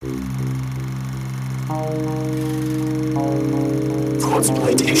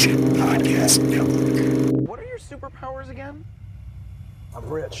Exploitation Podcast Network. What are your superpowers again? I'm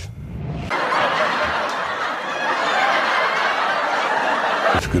rich.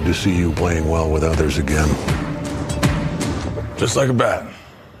 It's good to see you playing well with others again. Just like a bat.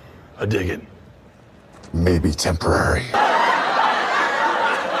 I dig it. Maybe temporary.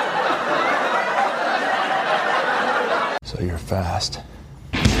 So you're fast.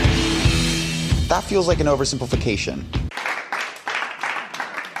 That feels like an oversimplification.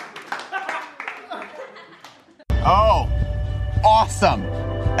 Oh, awesome.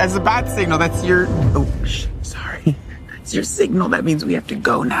 As a bat signal, that's your... Oh, sorry. That's your signal. That means we have to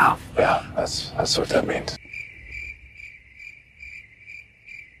go now. Yeah, that's what that means.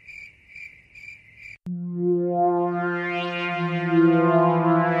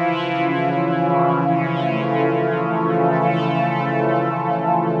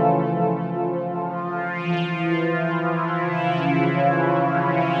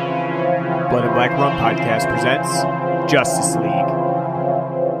 Blood and Black Rum Podcast presents Justice League.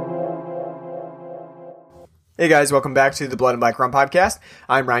 Hey guys, welcome back to the Blood and Black Rum Podcast.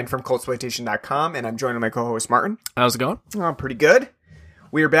 I'm Ryan from Cultsploitation.com, and I'm joined by my co-host Martin. How's it going? Oh, pretty good.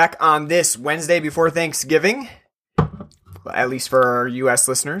 We are back on this Wednesday before Thanksgiving, at least for our U.S.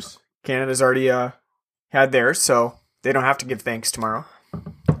 listeners. Canada's already had theirs, so they don't have to give thanks tomorrow.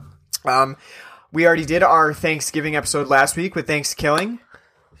 We already did our Thanksgiving episode last week with Thanksgiving.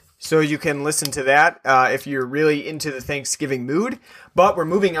 So you can listen to that if you're really into the Thanksgiving mood. But we're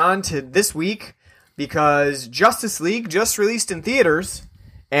moving on to this week because Justice League just released in theaters,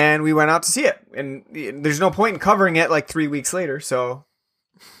 and we went out to see it. And there's no point in covering it like 3 weeks later, so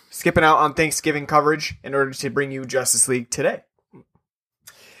skipping out on Thanksgiving coverage in order to bring you Justice League today.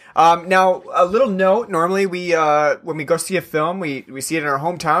 Now, a little note, normally we when we go see a film, we see it in our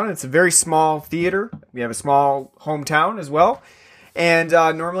hometown. It's a very small theater. We have a small hometown as well. And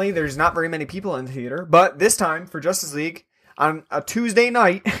normally there's not very many people in the theater, but this time for Justice League on a Tuesday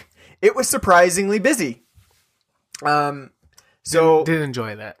night, it was surprisingly busy. So Didn't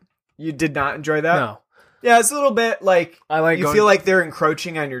enjoy that. You did not enjoy that? No. Yeah, it's a little bit like you going, feel like they're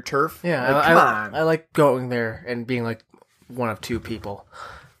encroaching on your turf. Yeah, like, come on. I like going there and being like one of two people.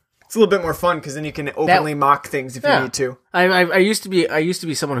 It's a little bit more fun because then you can openly mock things if you need to. I used to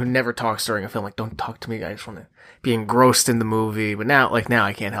be someone who never talks during a film. Like, don't talk to me. I just want to be engrossed in the movie. But now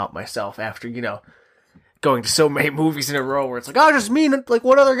I can't help myself after going to so many movies in a row where it's like, oh, just me and like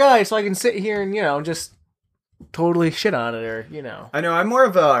one other guy, so I can sit here and just totally shit on it or I know I'm more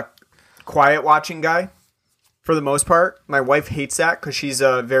of a quiet watching guy for the most part. My wife hates that because she's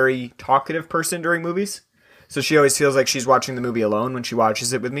a very talkative person during movies. So she always feels like she's watching the movie alone when she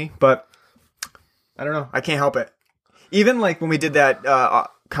watches it with me. But I don't know. I can't help it. Even like when we did that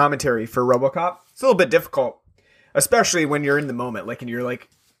commentary for RoboCop, it's a little bit difficult. Especially when you're in the moment. Like, and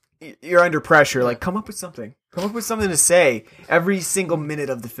you're under pressure. Like, come up with something. Come up with something to say every single minute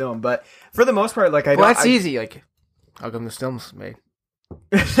of the film. But for the most part, like, that's easy. Like, how come this film's made?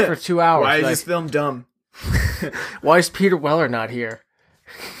 For 2 hours. Why is this film dumb? Why is Peter Weller not here?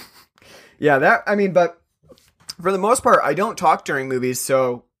 Yeah, but for the most part, I don't talk during movies,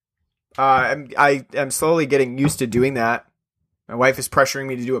 so I am slowly getting used to doing that. My wife is pressuring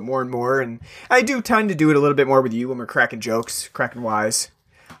me to do it more and more, and I do tend to do it a little bit more with you when we're cracking jokes, cracking wise.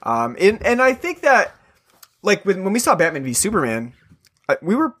 And I think that, like, when we saw Batman v Superman,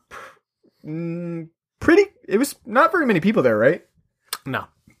 we were pretty... It was not very many people there, right? No.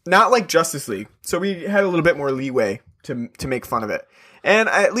 Not like Justice League. So we had a little bit more leeway to make fun of it. And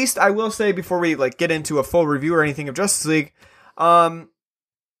at least I will say before we get into a full review or anything of Justice League,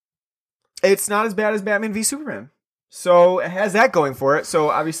 it's not as bad as Batman v Superman. So it has that going for it.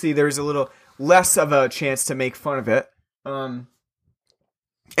 So obviously there's a little less of a chance to make fun of it. And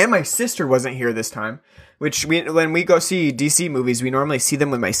my sister wasn't here this time, which when we go see DC movies, we normally see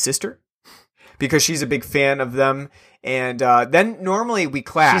them with my sister because she's a big fan of them. And then normally we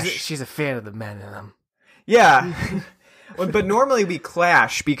clash. She's a fan of the men in them. Yeah. But normally we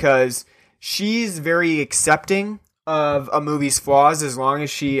clash because she's very accepting of a movie's flaws as long as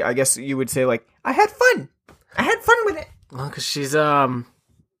she, I guess you would say, like, I had fun with it. Well, because she's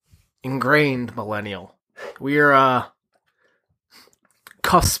ingrained millennial. We're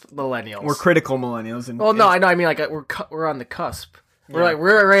cusp millennials. We're critical millennials. I mean, like, we're on the cusp.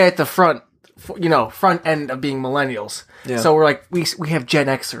 We're right at the front end of being millennials. Yeah. So we're like, we have Gen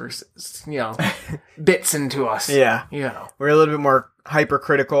Xers, bits into us. Yeah. We're a little bit more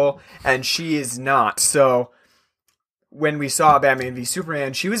hypercritical, and she is not. So when we saw Batman v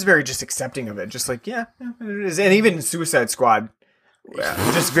Superman, she was very just accepting of it. Just like, yeah, it is. And even Suicide Squad,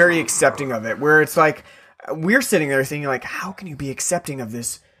 just very accepting of it. Where it's like we're sitting there thinking like, how can you be accepting of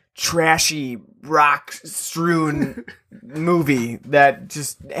this trashy rock strewn movie that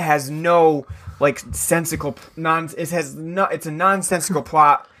just has no like sensical it's a nonsensical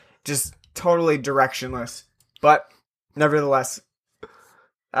plot, just totally directionless. But nevertheless,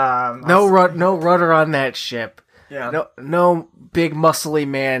 no rudder on that ship. Yeah. No big muscly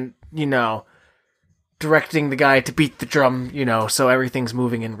man, directing the guy to beat the drum, so everything's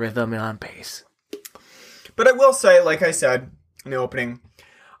moving in rhythm and on pace. But I will say, like I said in the opening,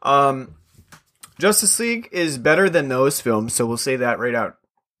 Justice League is better than those films, so we'll say that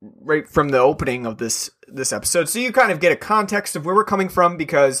right from the opening of this episode. So you kind of get a context of where we're coming from,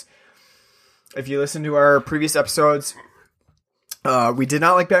 because if you listen to our previous episodes, we did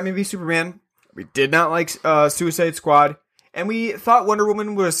not like Batman v Superman. We did not like Suicide Squad, and we thought Wonder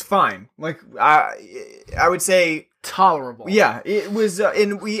Woman was fine. Like I would say tolerable. Yeah, it was,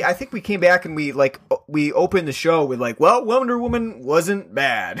 and I think we came back and we opened the show with like, well, Wonder Woman wasn't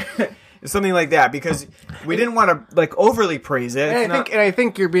bad, something like that, because we didn't want to like overly praise it. And I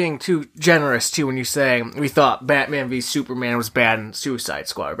think you're being too generous too when you say we thought Batman v Superman was bad and Suicide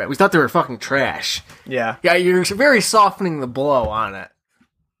Squad was bad. We thought they were fucking trash. Yeah, you're very softening the blow on it.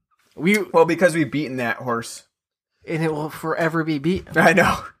 Because we've beaten that horse, and it will forever be beaten. I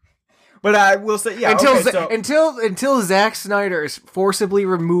know. But I will say, yeah, until Zack Snyder is forcibly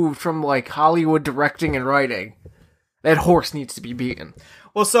removed from like Hollywood directing and writing, that horse needs to be beaten.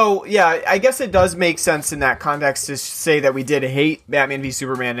 Well, so yeah, I guess it does make sense in that context to say that we did hate Batman v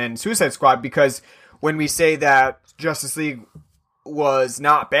Superman and Suicide Squad, because when we say that Justice League was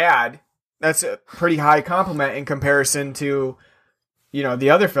not bad, that's a pretty high compliment in comparison to the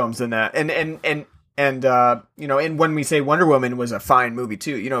other films in that, and when we say Wonder Woman was a fine movie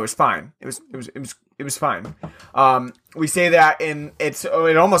too, it was fine. It was fine. We say that, and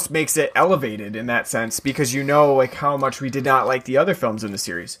it almost makes it elevated in that sense, because like how much we did not like the other films in the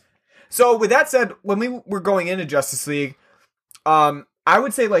series. So with that said, when we were going into Justice League, I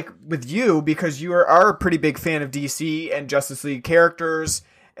would say like with you, because you are a pretty big fan of DC and Justice League characters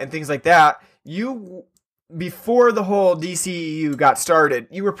and things like that, before the whole DCEU got started,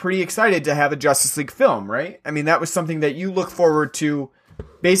 you were pretty excited to have a Justice League film, right? I mean, that was something that you look forward to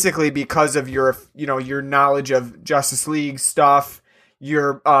basically because of your knowledge of Justice League stuff,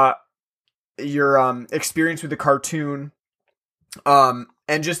 your experience with the cartoon, and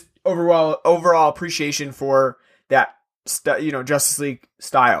just overall appreciation for that, Justice League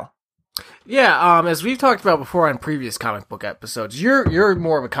style. Yeah, as we've talked about before on previous comic book episodes, you're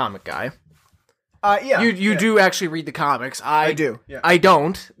more of a comic guy. Yeah. You do actually read the comics. I do. Yeah. I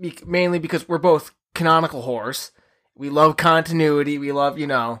don't, mainly because we're both canonical whores. We love continuity. We love,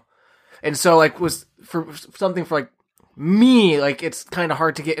 and so like was for something for like me, like it's kind of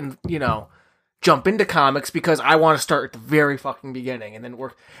hard to get in, jump into comics because I want to start at the very fucking beginning and then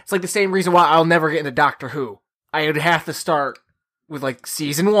work. It's like the same reason why I'll never get into Doctor Who. I would have to start with like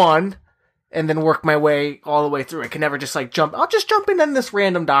season 1 and then work my way all the way through. I can never just like I'll just jump in on this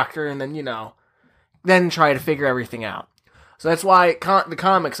random doctor and then, then try to figure everything out. So that's why the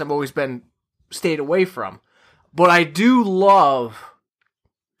comics I've always stayed away from. But I do love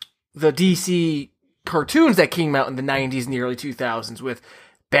the DC cartoons that came out in the 90s and the early 2000s with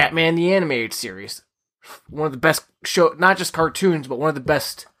Batman the Animated Series. One of the best not just cartoons, but one of the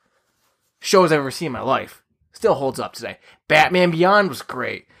best shows I've ever seen in my life. Still holds up today. Batman Beyond was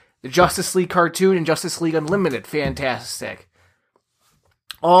great. The Justice League cartoon and Justice League Unlimited, fantastic.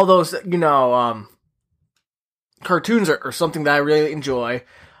 All those, cartoons are something that I really enjoy.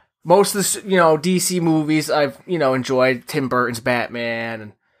 Most of the, DC movies I've, enjoyed. Tim Burton's Batman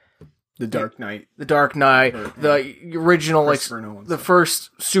and The Dark Knight. The original, like, the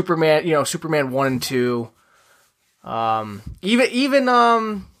first Superman, Superman 1 and 2. Even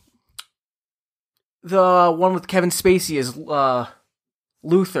the one with Kevin Spacey as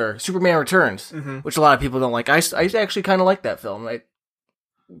Luthor, Superman Returns, which a lot of people don't like. I actually kind of like that film. I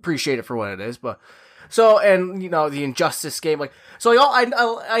appreciate it for what it is, but so, and the Injustice game, like, so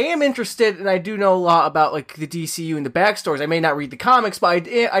I am interested, and I do know a lot about like the DCU and the backstories. I may not read the comics, but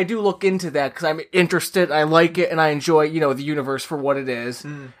I do look into that because I'm interested. I like it, and I enjoy the universe for what it is,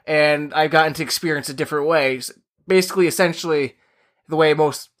 and I've gotten to experience it different ways. Basically, essentially, the way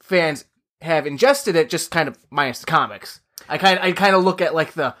most fans have ingested it, just kind of minus the comics. I kind of look at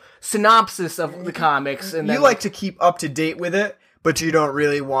like the synopsis of the comics, and then like to keep up to date with it. But you don't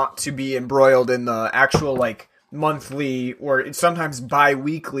really want to be embroiled in the actual, like, monthly or sometimes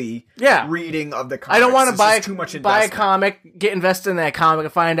bi-weekly Yeah. reading of the comics. I don't want to It's buy just too much buy a investment. comic, get invested in that comic,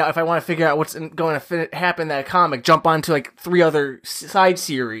 and find out if I want to figure out what's going to happen in that comic. Jump onto like 3 other side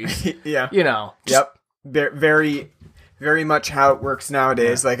series. Yeah. You know. Yep. Very, very much how it works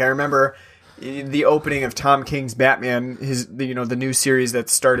nowadays. Like I remember the opening of Tom King's Batman, the new series that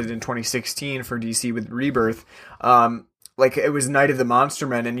started in 2016 for DC with Rebirth. Like it was Night of the Monster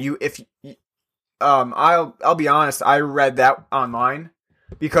Men, and I'll be honest, I read that online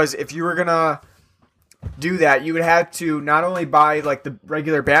because if you were gonna do that, you would have to not only buy like the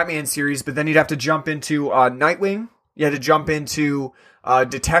regular Batman series, but then you'd have to jump into Nightwing. You had to jump into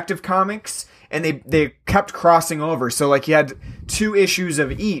Detective Comics, and they kept crossing over. So like you had 2 issues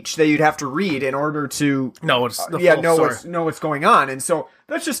of each that you'd have to read in order to know what's going on. And so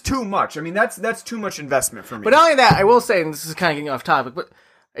that's just too much. I mean, that's too much investment for me. But not only that, I will say, and this is kind of getting off topic, but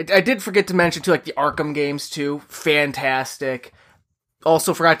I did forget to mention too, like the Arkham games too, fantastic.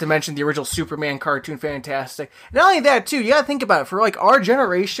 Also forgot to mention the original Superman cartoon, fantastic. Not only that too, you gotta think about it, for like our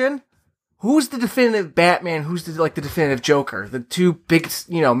generation, who's the definitive Batman, who's the definitive Joker? The 2 big,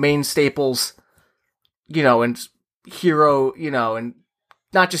 main staples, and hero, and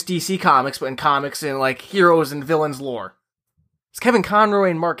not just DC comics, but in comics and like heroes and villains lore. It's Kevin Conroy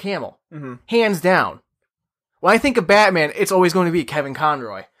and Mark Hamill. Mm-hmm. Hands down. When I think of Batman, it's always going to be Kevin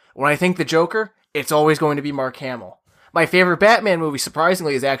Conroy. When I think the Joker, it's always going to be Mark Hamill. My favorite Batman movie,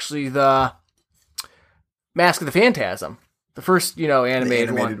 surprisingly, is actually the Mask of the Phantasm. The first,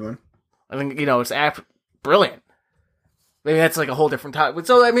 animated one. I think, it's brilliant. Maybe that's like a whole different topic.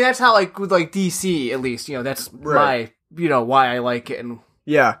 So, I mean, that's how, like, with, like, DC, at least, that's my, why I like it. And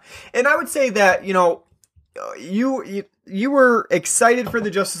yeah. And I would say that, you were excited for the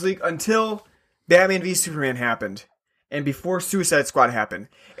Justice League until Batman v Superman happened, and before Suicide Squad happened,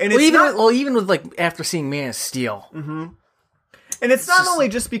 and it's even with like after seeing Man of Steel, and it's not only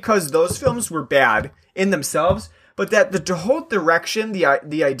just because those films were bad in themselves, but that the whole direction, the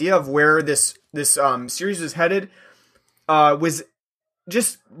idea of where this series was headed, was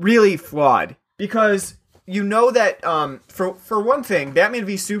just really flawed. Because that for one thing, Batman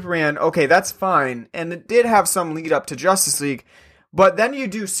v Superman, okay, that's fine, and it did have some lead up to Justice League, but then you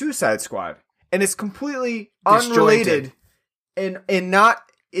do Suicide Squad. And it's completely unrelated, and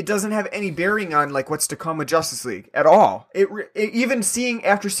it doesn't have any bearing on like what's to come with Justice League at all.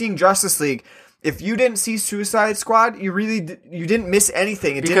 After seeing Justice League, if you didn't see Suicide Squad, you didn't miss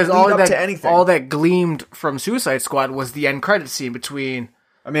anything. It didn't lead up to anything. All that gleamed from Suicide Squad was the end credit scene between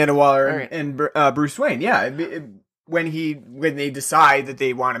Amanda Waller and Bruce Wayne. Yeah, when they decide that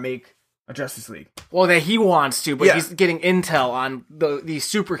they want to make a Justice League. Well, that he wants to, but he's getting intel on these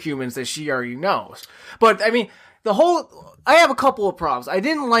superhumans that she already knows. But, I mean, I have a couple of problems. I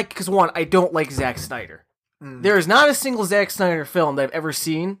didn't like, because one, I don't like Zack Snyder. There is not a single Zack Snyder film that I've ever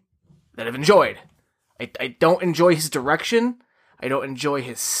seen that I've enjoyed. I don't enjoy his direction. I don't enjoy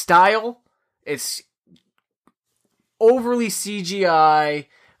his style. It's overly CGI,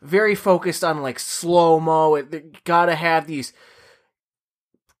 very focused on, like, slow-mo. It gotta have these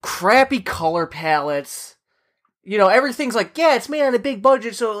crappy color palettes. Everything's like, yeah, it's made on a big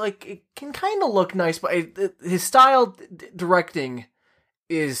budget, so like it can kind of look nice, but his style directing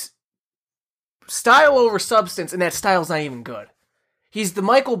is style over substance, and that style's not even good. He's the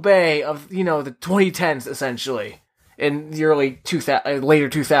Michael Bay of, the 2010s, essentially, in the later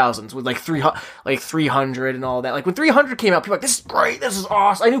 2000s, with like 300 and all that. Like when 300 came out, people were like, this is great, this is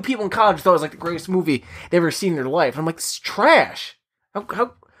awesome. I knew people in college thought it was like the greatest movie they've ever seen in their life. And I'm like, this is trash.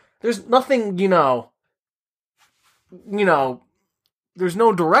 How there's nothing, there's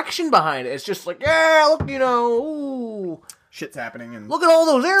no direction behind it. It's just like, yeah, look, ooh. Shit's happening. And look at all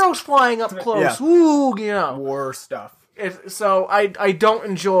those arrows flying up close. Yeah. Ooh, war stuff. So I don't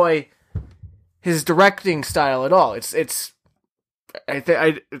enjoy his directing style at all.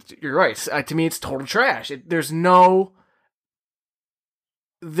 You're right. To me, it's total trash. There's no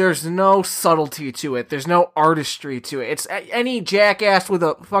subtlety to it. There's no artistry to it. It's any jackass with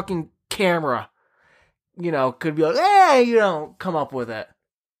a fucking camera, could be like, hey, come up with it.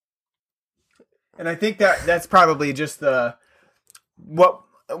 And I think that's probably just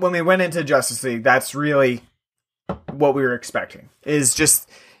when we went into Justice League, that's really what we were expecting. Is just,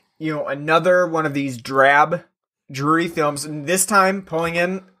 another one of these drab, dreary films, and this time pulling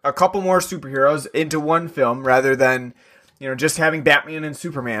in a couple more superheroes into one film rather than just having Batman and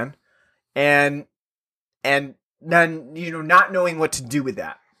Superman, and then, not knowing what to do with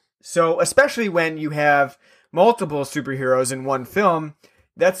that. So, especially when you have multiple superheroes in one film,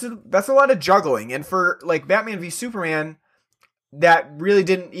 that's a lot of juggling. And for, like, Batman v Superman, that really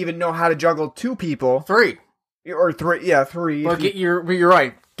didn't even know how to juggle 2 people. 3. or three. Yeah, three. Well, you're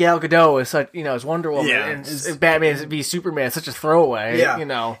right. Gal Gadot is such, is Wonder Woman, Yeah, and Batman v Superman is such a throwaway.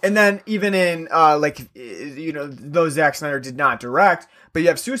 Yeah, and then even in though Zack Snyder did not direct, but you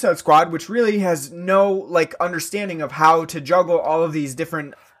have Suicide Squad, which really has no understanding of how to juggle all of these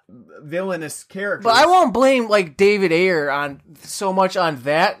different villainous characters. But I won't blame David Ayer on so much on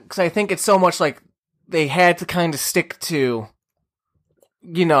that, because I think it's so much they had to kind of stick to,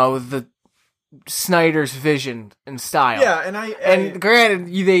 the Snyder's vision and style. Yeah, and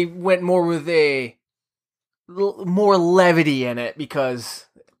granted, they went more with more levity in it because,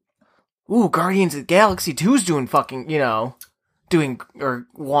 Guardians of the Galaxy 2's doing fucking, or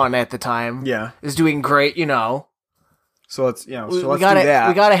one at the time, is doing great, So let's, we let's gotta, do that.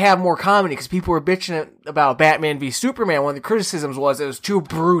 We gotta have more comedy because people were bitching about Batman v Superman. One of the criticisms was it was too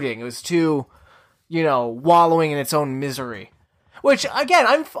brooding. It was too, wallowing in its own misery. Which, again,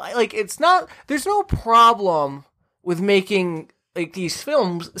 it's not, there's no problem with making, these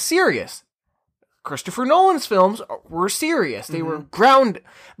films serious. Christopher Nolan's films were serious. They were grounded.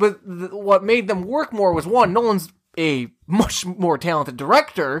 But what made them work more was, one, Nolan's a much more talented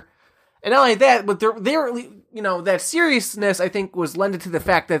director. And not only that, but they're that seriousness, I think, was lended to the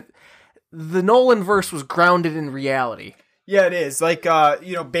fact that the Nolan verse was grounded in reality. Yeah, it is.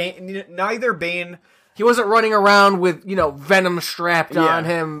 Bane, neither Bane... He wasn't running around with, Venom strapped on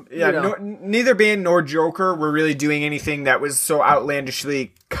him. Yeah, neither Bane nor Joker were really doing anything that was so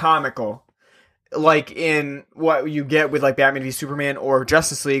outlandishly comical. Like in what you get with Batman v Superman or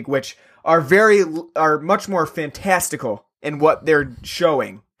Justice League, which are much more fantastical in what they're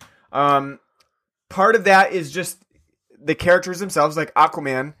showing. Part of that is just the characters themselves, like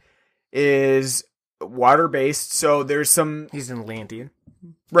Aquaman is water-based, so there's some... He's an Atlantean.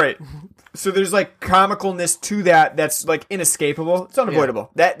 Right. So there's comicalness to that's inescapable. It's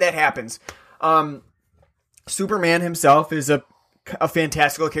unavoidable. Yeah. That happens. Superman himself is a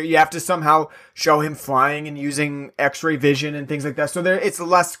fantastical character. You have to somehow show him flying and using X-ray vision and things like that. So it's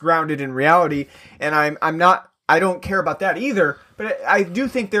less grounded in reality, and I don't care about that either, but I do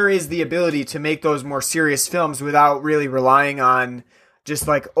think there is the ability to make those more serious films without really relying on just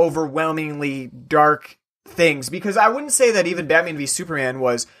overwhelmingly dark things, because I wouldn't say that even Batman v Superman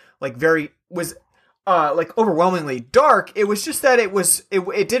was overwhelmingly dark. It was just that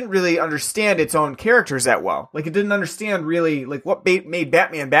it didn't really understand its own characters that well. It didn't understand really what made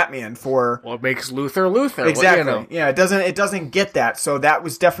Batman for what makes Luthor. Exactly. Yeah, it doesn't get that. So that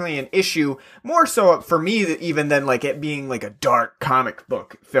was definitely an issue, more so for me even than it being a dark comic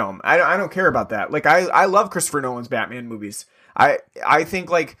book film. I don't care about that. I love Christopher Nolan's Batman movies. I think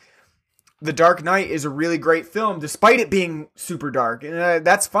The Dark Knight is a really great film, despite it being super dark, and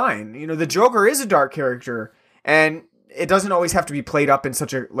that's fine. The Joker is a dark character, and it doesn't always have to be played up in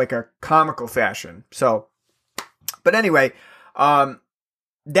such a comical fashion. So, but anyway,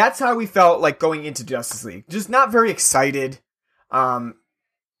 that's how we felt going into Justice League. Just not very excited. Kind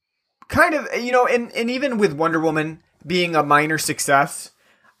of, and even with Wonder Woman being a minor success,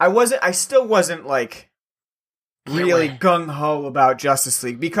 I still wasn't really gung-ho about Justice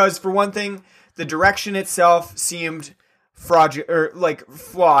League, because for one thing, the direction itself seemed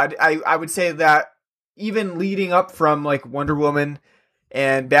flawed. I would say that even leading up from Wonder Woman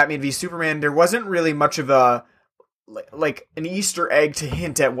and Batman v Superman, there wasn't really much of an Easter egg to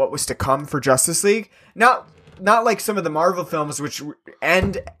hint at what was to come for Justice League. Not like some of the Marvel films, which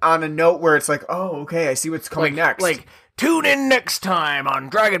end on a note where it's oh, okay, I see what's coming next. Tune in next time on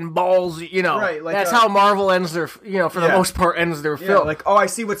Dragon Ball Z, Right, that's how Marvel ends their, for the most part, ends their film. Oh, I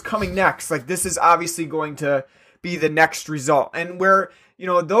see what's coming next. This is obviously going to be the next result. And where,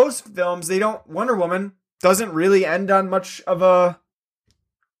 those films, Wonder Woman doesn't really end on much of a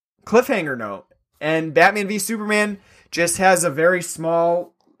cliffhanger note. And Batman v Superman just has a very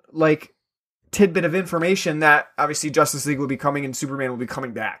small, tidbit of information that obviously Justice League will be coming and Superman will be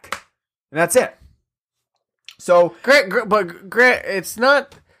coming back. And that's it. So Grant, it's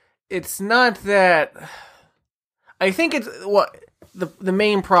not that. I think it's what the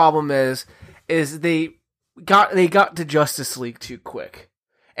main problem is they got to Justice League too quick,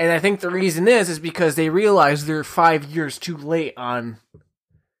 and I think the reason is because they realized they're 5 years too late on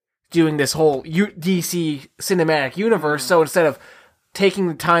doing this whole DC cinematic universe. So instead of taking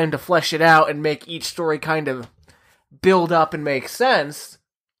the time to flesh it out and make each story kind of build up and make sense,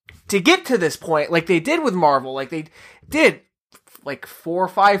 to get to this point, like they did with Marvel, they did 4 or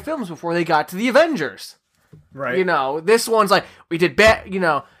 5 films before they got to the Avengers. Right. This one's we did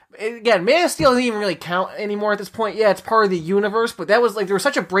again, Man of Steel doesn't even really count anymore at this point. Yeah, it's part of the universe, but that was there was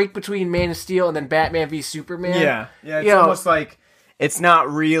such a break between Man of Steel and then Batman v Superman. Yeah. It's almost it's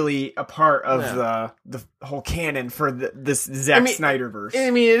not really a part of the whole canon for this Zack Snyderverse.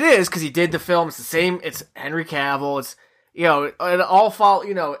 I mean, it is because he did the film. It's the same. It's Henry Cavill. It's it all follow.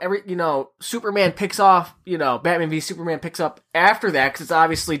 Superman picks off. Batman v Superman picks up after that because it's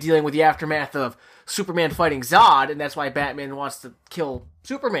obviously dealing with the aftermath of Superman fighting Zod, and that's why Batman wants to kill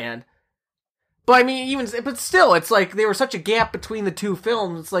Superman. But I mean, but still, it's like there was such a gap between the two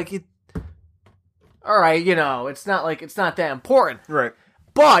films. It's like all right, it's not like it's not that important, Right.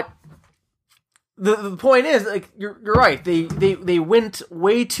 But the point is, like you're right. They went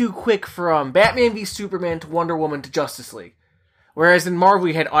way too quick from Batman v Superman to Wonder Woman to Justice League, whereas in Marvel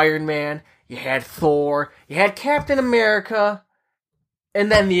you had Iron Man, you had Thor, you had Captain America,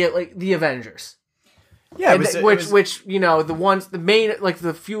 and then the Avengers. Yeah, which the main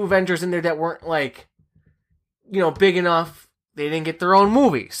the few Avengers in there that weren't big enough. They didn't get their own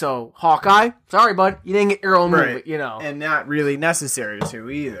movie. So, Hawkeye, sorry, bud, you didn't get your own movie, And not really necessary to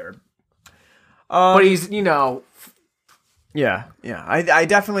either. But he's, Yeah. I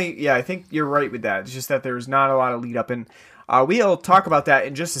definitely, I think you're right with that. It's just that there's not a lot of lead up. And we'll talk about that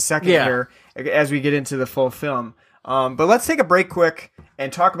in just a second here as we get into the full film. But let's take a break quick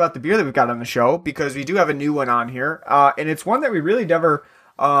and talk about the beer that we've got on the show, because we do have a new one on here. And it's one that we really never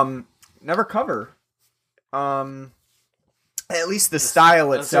cover. At least the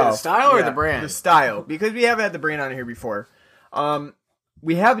style itself. The style or the brand? The style, because we have had the brand on here before.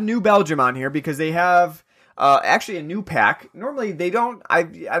 We have New Belgium on here because they have actually a new pack. Normally they don't. I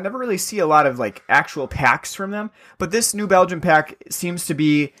never really see a lot of actual packs from them, but this New Belgium pack seems to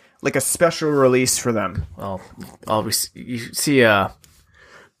be like a special release for them. Well, you see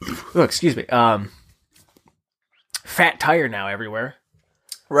excuse me. Fat Tire now everywhere.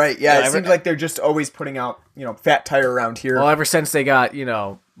 Right, yeah, it seems like they're just always putting out, Fat Tire around here. Well, ever since they got,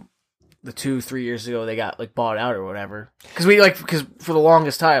 the 2-3 years ago, they got, bought out or whatever. Because for the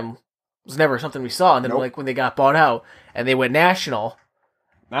longest time, it was never something we saw. And then, when they got bought out and they went national.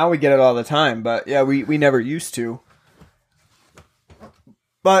 Now we get it all the time, but, yeah, we never used to.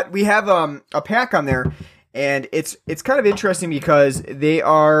 But we have a pack on there, and it's kind of interesting because they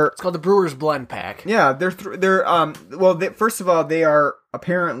are... It's called the Brewers Blend Pack. Yeah, first of all, they are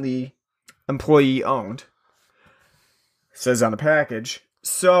apparently employee owned. Says on the package.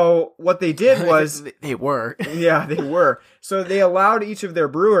 So what they did was they were. Yeah, they were. So they allowed each of their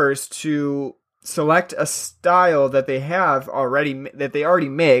brewers to select a style that they already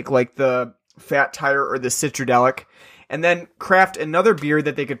make, like the Fat Tire or the Citradelic, and then craft another beer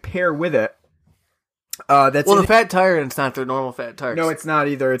that they could pair with it. The Fat Tire, it's not their normal Fat Tire. No, it's not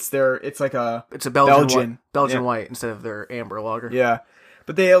either. It's a Belgian white instead of their amber lager. Yeah.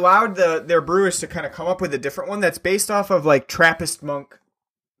 But they allowed their brewers to kind of come up with a different one that's based off of Trappist monk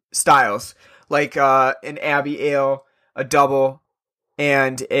styles, like an Abbey Ale, a double,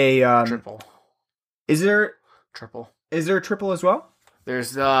 and a triple. Is there triple? Is there a triple as well?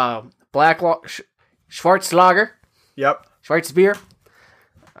 There's black Schwarzlager. Yep. Schwarzbier.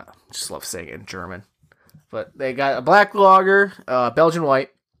 Just love saying it in German. But they got a black lager, Belgian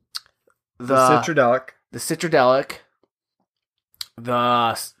white, the Citradelic,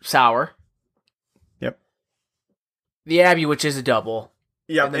 the sour. Yep. The Abbey, which is a double.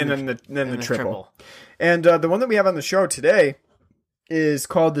 Yep, and then the triple. And the one that we have on the show today is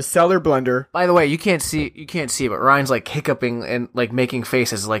called the Cellar Blender. By the way, you can't see, but Ryan's hiccuping and making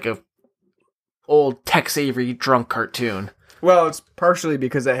faces like a old Tex Avery drunk cartoon. Well, it's partially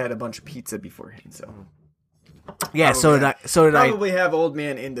because I had a bunch of pizza beforehand, so. Yeah, so did I. Probably have old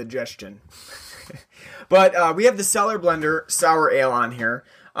man indigestion. But we have the Cellar Blender Sour Ale on here,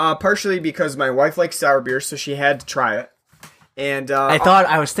 partially because my wife likes sour beer, so she had to try it. And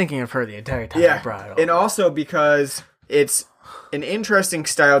I was thinking of her the entire time I brought it up. And also because it's an interesting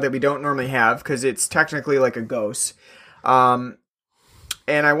style that we don't normally have, because it's technically like a ghost. And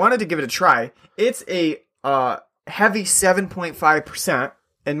I wanted to give it a try. It's a heavy 7.5%,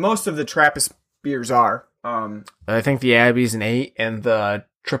 and most of the Trappist beers are. I think the Abbey's an 8, and the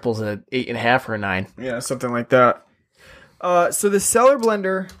triple's an 8.5 or a 9. Yeah, something like that. So the Cellar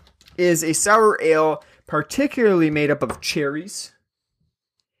Blender is a sour ale particularly made up of cherries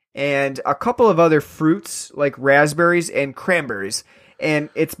and a couple of other fruits like raspberries and cranberries. And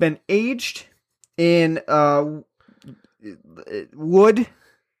it's been aged in wood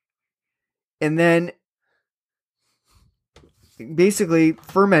and then basically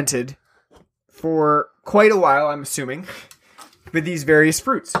fermented for quite a while, I'm assuming, with these various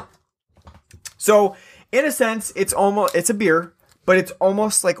fruits. So, in a sense, it's a beer, but it's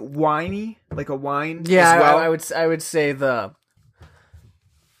almost like winey, like a wine. Yeah, as well. I would say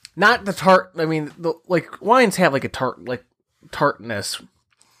not the tart. I mean, wines have a tart, tartness.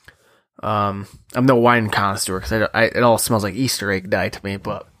 I'm no wine connoisseur because it all smells like Easter egg dye to me,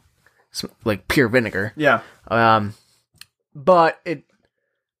 but it's like pure vinegar. Yeah. But it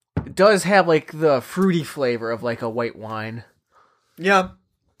does have like the fruity flavor of like a white wine. Yeah.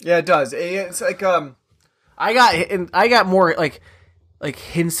 Yeah, it does. It's like I got more like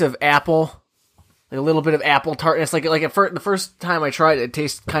hints of apple. Like a little bit of apple tartness. Like the first time I tried it, it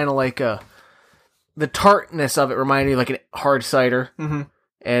tasted kind of like the tartness of it reminded me of like a hard cider. Mm-hmm.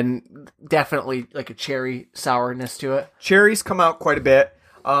 And definitely like a cherry sourness to it. Cherries come out quite a bit.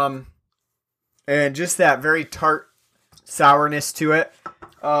 And just that very tart sourness to it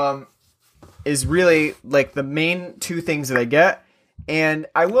is really like the main two things that I get. And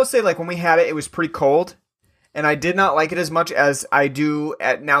I will say, like, when we had it, it was pretty cold. And I did not like it as much as I do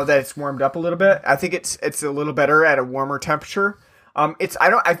at now that it's warmed up a little bit. I think it's a little better at a warmer temperature.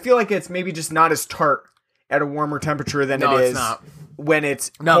 I feel like it's maybe just not as tart at a warmer temperature than it is when it's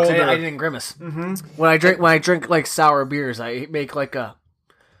colder. I didn't grimace. Mm-hmm. When I drink like sour beers, I make like a.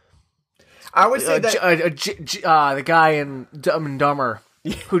 I would say that the guy in Dumb and Dumber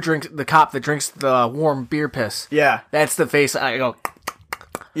who drinks the cop that drinks the warm beer piss. Yeah, that's the face I go.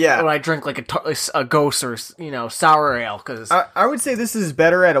 Yeah, when I drink like a Ghost or sour ale, because I would say this is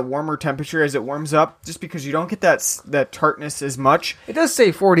better at a warmer temperature as it warms up, just because you don't get that tartness as much. It does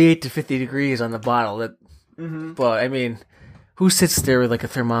say 48 to 50 degrees on the bottle. But I mean, who sits there with like a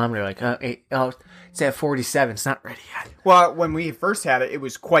thermometer like it's at 47, it's not ready yet. Well, when we first had it, it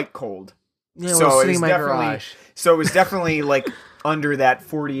was quite cold. Yeah, so it was in my garage. So it was definitely like under that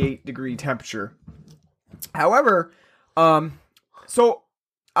 48 degree temperature. However, so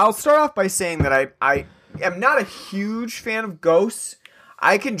I'll start off by saying that I am not a huge fan of ghosts.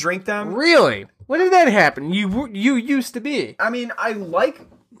 I can drink them. Really? When did that happen? You used to be. I mean, I like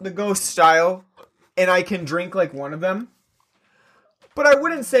the ghost style, and I can drink like one of them. But I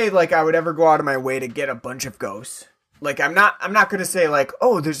wouldn't say like I would ever go out of my way to get a bunch of ghosts. Like I'm not going to say like,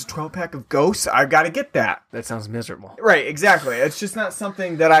 oh, there's a 12-pack of ghosts, I got to get that. That sounds miserable. Right, exactly. It's just not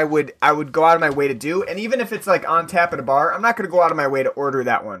something that I would go out of my way to do. And even if it's like on tap at a bar, I'm not going to go out of my way to order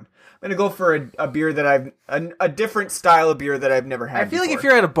that one. I'm going to go for a beer that a different style of beer that I've never had. I feel before. like if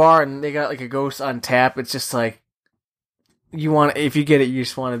you're at a bar and they got like a ghost on tap, it's just like if you get it, you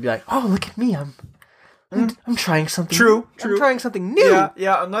just want to be like, oh, look at me, I'm trying something. True. I'm trying something new.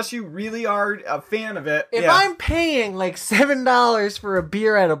 Yeah. Unless you really are a fan of it. If I'm paying like $7 for a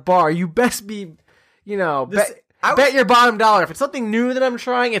beer at a bar, you best be, bet your bottom dollar. If it's something new that I'm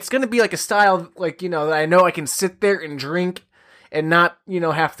trying, it's going to be like a style like that I know I can sit there and drink and not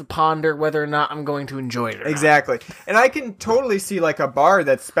have to ponder whether or not I'm going to enjoy it. Exactly. And I can totally see like a bar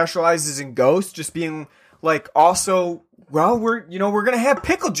that specializes in ghosts just being like also, well, we're going to have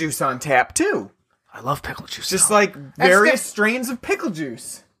pickle juice on tap too. I love pickle juice. Just like various strains of pickle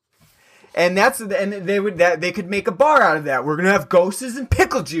juice, and they could make a bar out of that. We're gonna have ghosts and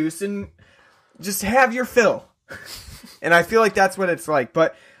pickle juice, and just have your fill. And I feel like that's what it's like.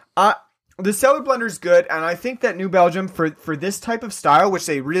 But the cellar blender is good, and I think that New Belgium for this type of style, which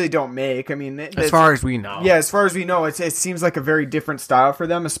they really don't make. I mean, as far as we know, it seems like a very different style for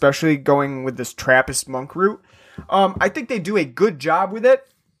them, especially going with this Trappist monk route. I think they do a good job with it.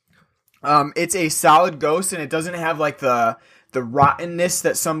 It's a solid ghost, and it doesn't have like the rottenness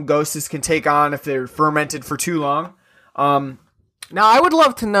that some ghosts can take on if they're fermented for too long. Now I would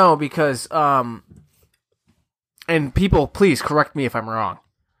love to know because, and people, please correct me if I'm wrong.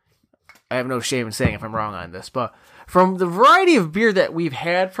 I have no shame in saying if I'm wrong on this, but from the variety of beer that we've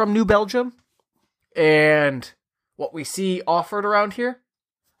had from New Belgium and what we see offered around here,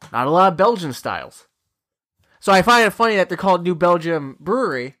 not a lot of Belgian styles. So I find it funny that they're called New Belgium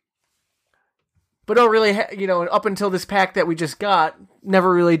Brewery. But don't really, up until this pack that we just got,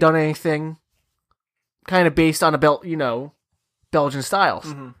 never really done anything kind of based on Belgian styles.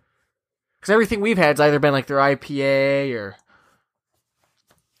 Because everything we've had has either been like their IPA or,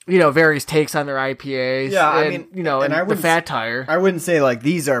 various takes on their IPAs. Yeah, and the Fat Tire. I wouldn't say like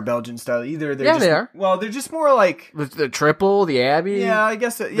these are Belgian style either. They are. Well, they're just more like the Triple, the Abbey. Yeah, I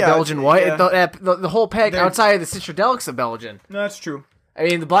guess. The Belgian White. Yeah. The whole pack outside of the Citradelics of Belgian. No, that's true. I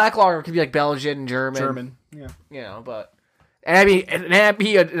mean, the Black Lager could be like Belgian, German. Yeah. But an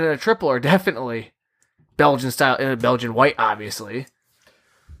Abbey and a Triple are definitely Belgian style, and a Belgian White, obviously.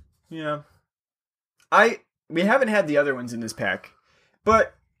 Yeah. We haven't had the other ones in this pack,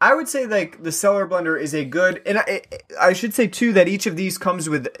 but I would say like the cellar blender is a good, and I should say too that each of these comes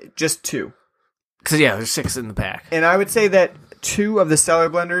with just 2. Because there's 6 in the pack, and I would say that 2 of the cellar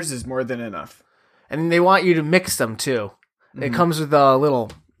blenders is more than enough. And they want you to mix them too. It comes with a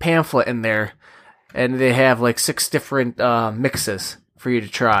little pamphlet in there and they have like 6 different mixes for you to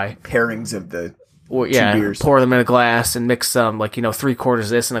try. Pairings of the Or, two yeah, beers. pour them in a glass and mix them, like, 3/4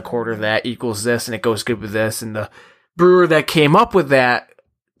 this and 1/4 that equals this, and it goes good with this. And the brewer that came up with that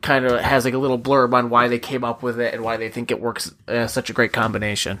kind of has like a little blurb on why they came up with it and why they think it works such a great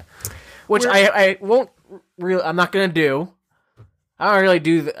combination. Which I won't really, I'm not going to do. I don't really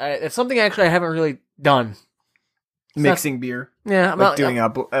do it's something actually I haven't really done. Mixing beer. Yeah, I'm Like not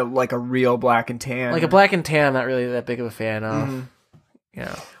doing like a real black and tan. like a black and tan. I'm not really that big of a fan of.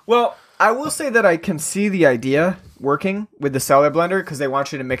 Well, I will say that I can see the idea working with the cellar blender because they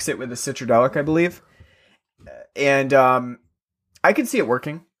want you to mix it with the citradelic, I believe. And I can see it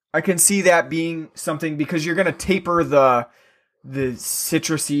working. I can see that being something because you're going to taper the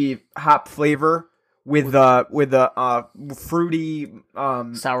citrusy hop flavor with the fruity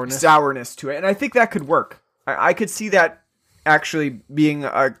sourness to it, and I think that could work. I could see that actually being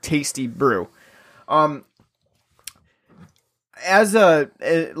a tasty brew. As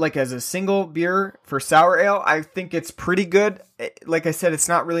a single beer for sour ale, I think it's pretty good. Like I said, it's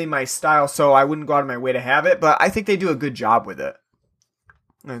not really my style, so I wouldn't go out of my way to have it, but I think they do a good job with it.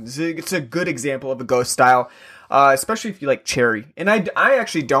 It's a good example of a ghost style, especially if you like cherry. And I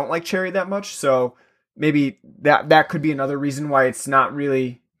actually don't like cherry that much, so maybe that could be another reason why it's not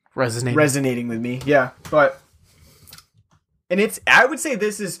really resonating with me. Yeah, and I would say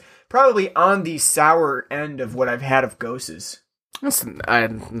this is probably on the sour end of what I've had of Ghostes.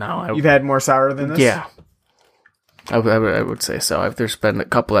 You've had more sour than this? Yeah. I would say so. There's been a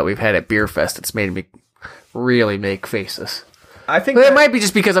couple that we've had at Beer Fest that's made me really make faces. I think but it might be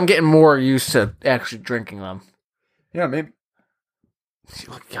just because I'm getting more used to actually drinking them. Yeah, maybe.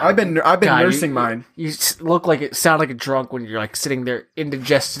 God, I've been nursing mine. You look like sound like a drunk when you're like sitting there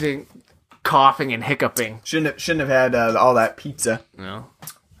indigesting, coughing, and hiccuping. Shouldn't have had all that pizza. No.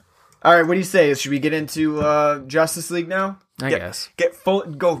 All right, what do you say? Should we get into Justice League now? I guess.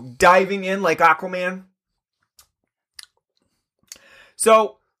 Go diving in like Aquaman.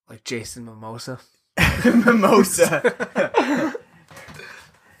 So, like Jason Momoa. Mimosa.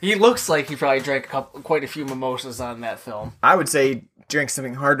 He looks like he probably drank quite a few mimosas on that film. I would say drink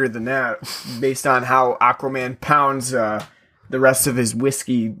something harder than that, based on how Aquaman pounds the rest of his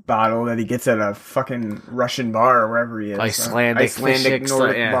whiskey bottle that he gets at a fucking Russian bar or wherever he is. Icelandic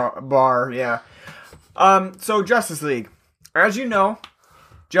Nordic bar. Yeah. So Justice League, as you know,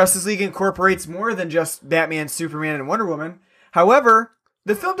 Justice League incorporates more than just Batman, Superman, and Wonder Woman. However,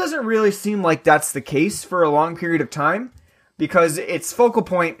 the film doesn't really seem like that's the case for a long period of time, because its focal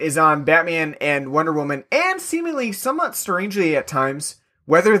point is on Batman and Wonder Woman, and seemingly somewhat strangely at times,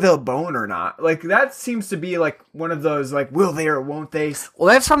 whether they'll bone or not. Like, that seems to be like one of those, like, will they or won't they?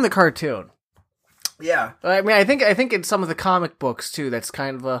 Well, that's from the cartoon. Yeah. I mean, I think in some of the comic books too, that's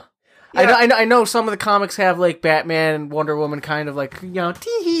kind of a... Yeah. I know some of the comics have like Batman and Wonder Woman kind of like,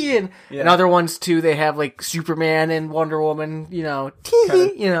 tee-hee, and other ones too, they have like Superman and Wonder Woman,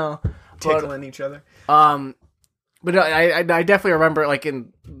 tee-hee, tickling each other. But I definitely remember like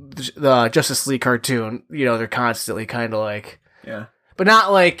in the Justice League cartoon, they're constantly kind of like, yeah, but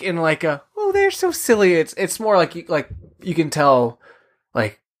not like in like a, oh, they're so silly. It's more like you can tell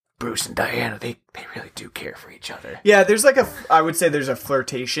like Bruce and Diana, they really do care for each other. Yeah, there's like I would say there's a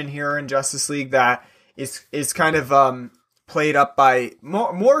flirtation here in Justice League that is kind of played up by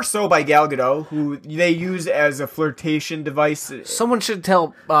more so by Gal Gadot, who they use as a flirtation device. Someone should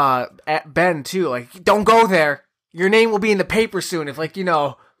tell Ben too, like, don't go there. Your name will be in the paper soon. If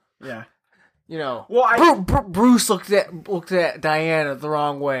yeah. Well, Bruce looked at Diana the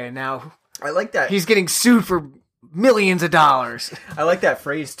wrong way, and now I like that he's getting sued for millions of dollars. I like that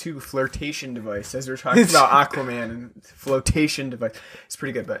phrase too, flirtation device, as we're talking about Aquaman and flotation device. It's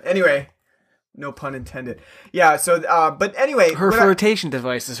pretty good, but anyway, no pun intended. Yeah, so, but anyway. Her flirtation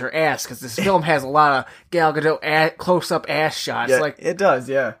device is her ass, because this film has a lot of Gal Gadot close-up ass shots. Yeah, like it does,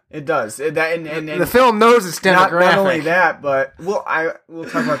 yeah. It does. And the film knows its demographic. Not only that, but we'll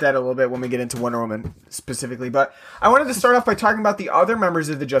talk about that a little bit when we get into Wonder Woman specifically. But I wanted to start off by talking about the other members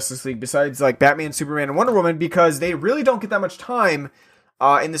of the Justice League besides like Batman, Superman, and Wonder Woman, because they really don't get that much time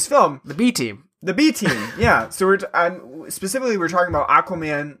in this film. The B team, yeah. So we're talking about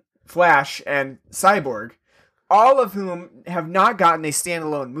Aquaman, Flash, and Cyborg, all of whom have not gotten a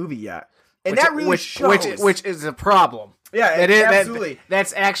standalone movie yet, and that really shows. Which is a problem. Yeah, absolutely.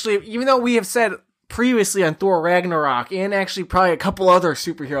 That's actually, even though we have said previously on Thor Ragnarok, and actually probably a couple other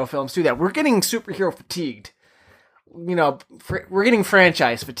superhero films too, that we're getting superhero fatigued. We're getting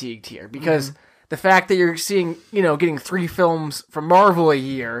franchise fatigued here, because the fact that you're seeing, getting 3 films from Marvel a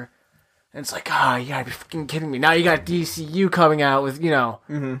year, and it's like, you gotta be fucking kidding me. Now you got DCU coming out with,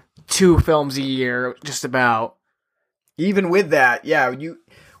 2 films a year, just about. Even with that, yeah,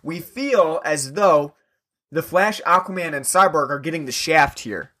 we feel as though the Flash, Aquaman, and Cyborg are getting the shaft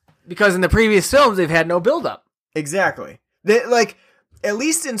here. Because in the previous films, they've had no build-up. Exactly. At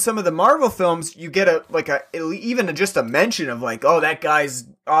least in some of the Marvel films, you get even just a mention of like, oh, that guy's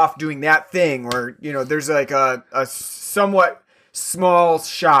off doing that thing, or there's like a somewhat small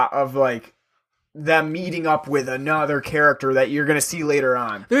shot of like them meeting up with another character that you're gonna see later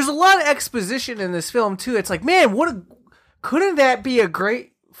on. There's a lot of exposition in this film too. It's like, man, couldn't that be a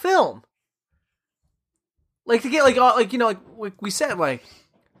great film? Like to get like we said, like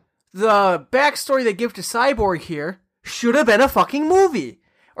the backstory they give to Cyborg here should have been a fucking movie.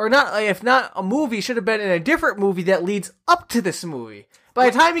 Or not, if not a movie, should have been in a different movie that leads up to this movie. By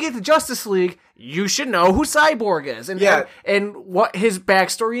the time you get to Justice League, you should know who Cyborg is and what his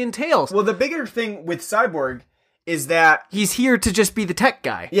backstory entails. Well, the bigger thing with Cyborg is that he's here to just be the tech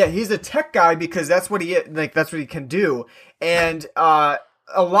guy. Yeah, he's a tech guy because that's what he that's what he can do. And a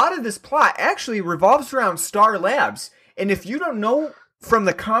lot of this plot actually revolves around Star Labs. And if you don't know from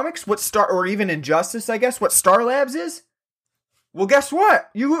the comics or even Injustice, I guess, what Star Labs is, well, guess what?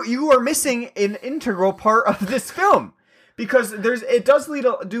 You are missing an integral part of this film. Because it does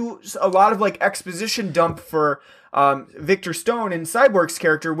do a lot of like exposition dump for Victor Stone and Cyborg's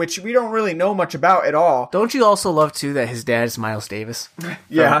character, which we don't really know much about at all. Don't you also love too that his dad is Miles Davis?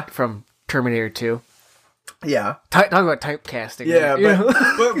 Yeah, from Terminator 2. Yeah, talking about typecasting. Yeah,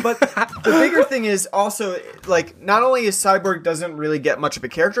 but the bigger thing is also like not only is Cyborg doesn't really get much of a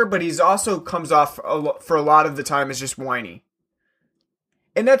character, but he's also comes off for a lot of the time as just whiny,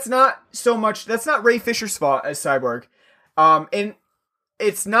 and that's not Ray Fisher's fault as Cyborg. And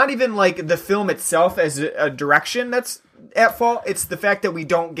it's not even like the film itself as a direction that's at fault. It's the fact that we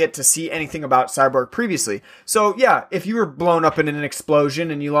don't get to see anything about Cyborg previously. So yeah, if you were blown up in an explosion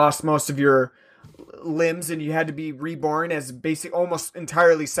and you lost most of your limbs and you had to be reborn as almost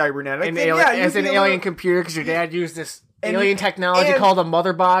entirely cybernetic, an alien computer because your dad used this alien technology called a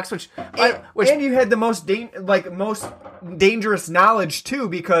mother box, and you had the most dangerous knowledge too,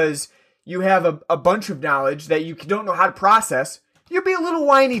 because you have a bunch of knowledge that you don't know how to process. You'd be a little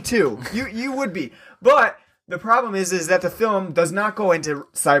whiny too. You would be. But the problem is that the film does not go into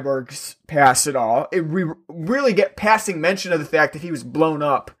Cyborg's past at all. We really get passing mention of the fact that he was blown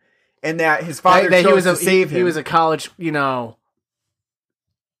up and that his father chose to save him. He was a college,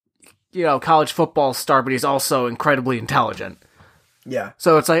 college football star, but he's also incredibly intelligent. Yeah.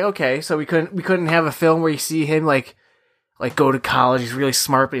 So it's like, okay, so we couldn't have a film where you see him like go to college. He's really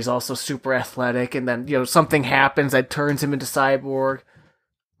smart, but he's also super athletic. And then, something happens that turns him into Cyborg.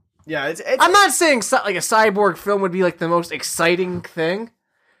 Yeah. I'm not saying like a Cyborg film would be like the most exciting thing.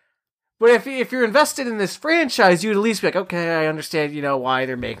 But if you're invested in this franchise, you'd at least be like, okay, I understand, why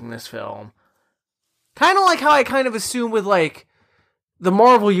they're making this film. Kind of like how I kind of assume with like the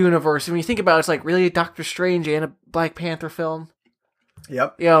Marvel universe. And when you think about it, it's like really a Doctor Strange and a Black Panther film.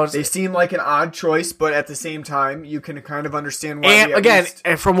 Yep. They seem like an odd choice, but at the same time, you can kind of understand why. And again,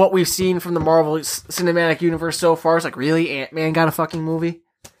 and from what we've seen from the Marvel Cinematic Universe so far, it's like, really? Ant-Man got a fucking movie?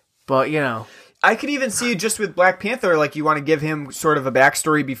 But, I could even see just with Black Panther, like you want to give him sort of a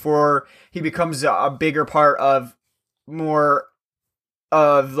backstory before he becomes a bigger part of more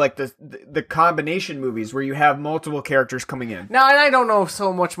of like the combination movies where you have multiple characters coming in. Now, and I don't know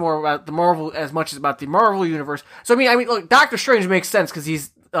so much more about the Marvel as much as about the Marvel universe. So I mean, look, Doctor Strange makes sense because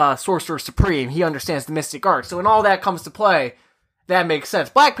he's Sorcerer Supreme. He understands the mystic art. So when all that comes to play, that makes sense.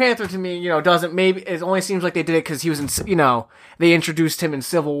 Black Panther to me, doesn't. Maybe it only seems like they did it because he was in. They introduced him in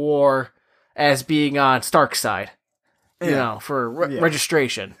Civil War as being on Stark's side. For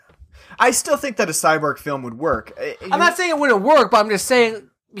registration. I still think that a Cyborg film would work. I'm not saying it wouldn't work, but I'm just saying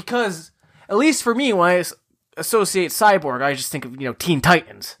because, at least for me, when I associate Cyborg, I just think of, Teen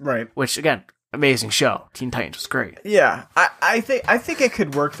Titans. Right. Which, again, amazing show. Teen Titans was great. Yeah. I think it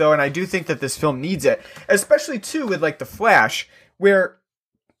could work, though, and I do think that this film needs it. Especially, too, with, like, The Flash, where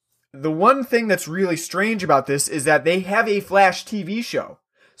the one thing that's really strange about this is that they have a Flash TV show.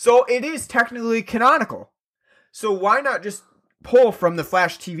 So it is technically canonical. So why not just pull from the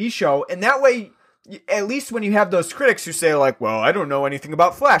Flash TV show, and that way, at least when you have those critics who say like, well, I don't know anything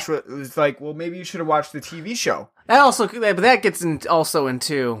about Flash, it's like, well, maybe you should have watched the TV show. That gets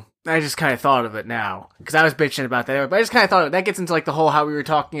into, I just kind of thought of it now, because I was bitching about that, but I just kind of thought of it, that gets into like the whole, how we were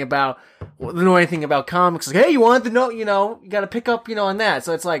talking about, know anything about comics, like, hey, you want to know, you got to pick up, on that,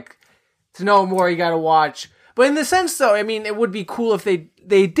 so it's like, to know more, you got to watch, but in the sense though, I mean, it would be cool if they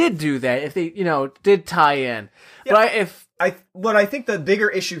did do that, if they, did tie in, yeah. But what I think the bigger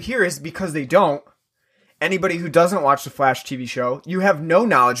issue here is because they don't, anybody who doesn't watch the Flash TV show, you have no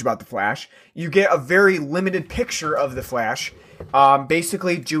knowledge about the Flash. You get a very limited picture of the Flash.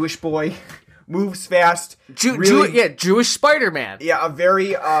 Basically, Jewish boy, moves fast. Jewish Spider-Man. Yeah, a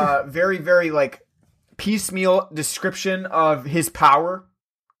very, very, very, like, piecemeal description of his power.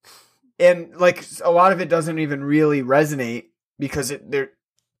 And, like, a lot of it doesn't even really resonate because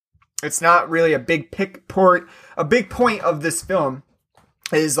it's not really a big point of this film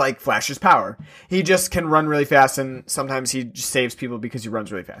is, like, Flash's power. He just can run really fast, and sometimes he just saves people because he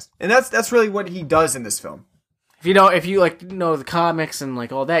runs really fast. And that's really what he does in this film. If you like know the comics and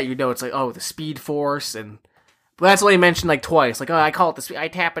like all that, it's like, oh, the Speed Force, and but that's only mentioned like twice. Like, oh, I call it I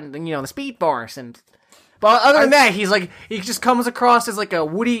tap in, the Speed Force, but other than that, he's like, he just comes across as like a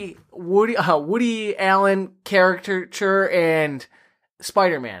Woody Allen caricature and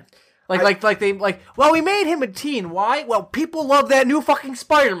Spider-Man. Well, we made him a teen. Why? Well, people love that new fucking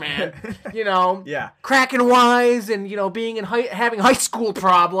Spider-Man. Yeah. Cracking wise and being having high school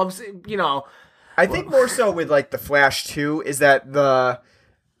problems. I think more so with, like, The Flash 2 is that the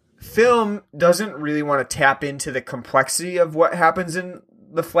film doesn't really want to tap into the complexity of what happens in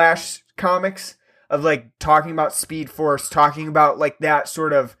the Flash comics, of, like, talking about Speed Force, talking about, like, that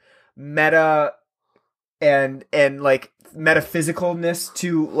sort of meta and like, metaphysicalness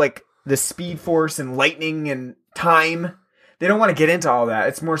to, like, the Speed Force and lightning and time. They don't want to get into all that.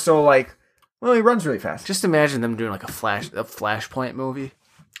 It's more so, like, well, he runs really fast. Just imagine them doing, like, a Flashpoint movie.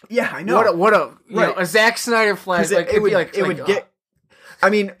 Yeah, I know. What a Zack Snyder Flash. Like, it would get.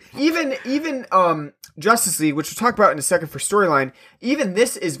 I mean, even Justice League, which we'll talk about in a second for storyline, even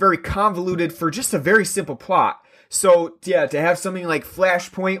this is very convoluted for just a very simple plot. So yeah, to have something like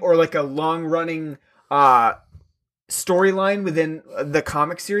Flashpoint or like a long running storyline within the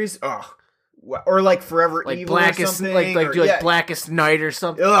comic series, or like Forever like Evil Blackest, or something, like Blackest Night or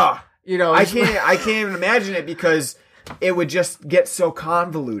something. Ugh. I can't even imagine it because it would just get so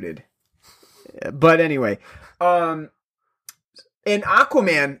convoluted. But anyway, and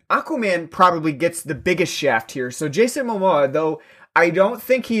Aquaman probably gets the biggest shaft here. So Jason Momoa, though I don't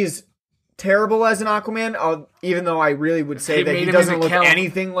think he's terrible as an Aquaman, even though I really would say that he doesn't look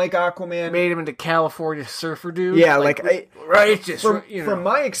anything like Aquaman. Made him into California surfer dude. Yeah, from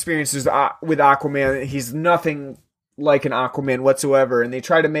my experiences with Aquaman, he's nothing like an Aquaman whatsoever. And they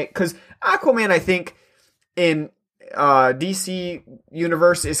try to because Aquaman, I think, in DC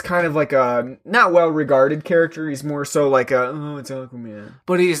universe is kind of like a not well regarded character. He's more so like it's Aquaman.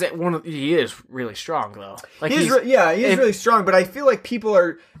 But he is really strong though. Like he's really strong. But I feel like people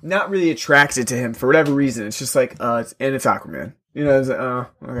are not really attracted to him for whatever reason. It's just like it's Aquaman. It's like,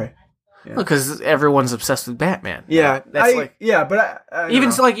 okay. Yeah. Because everyone's obsessed with Batman. Yeah, but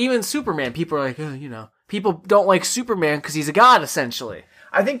even Superman, people are like, people don't like Superman because he's a god essentially.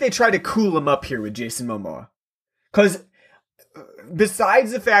 I think they try to cool him up here with Jason Momoa. Because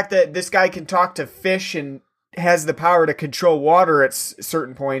besides the fact that this guy can talk to fish and has the power to control water at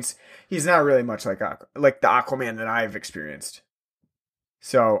certain points, he's not really much like the Aquaman that I've experienced.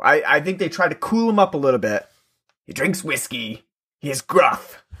 So I think they try to cool him up a little bit. He drinks whiskey. He is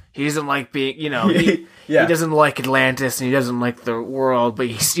gruff. He doesn't like being, he doesn't like Atlantis and he doesn't like the world, but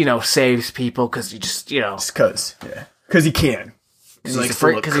he, saves people because he just, Just because. Yeah. Because he can. Because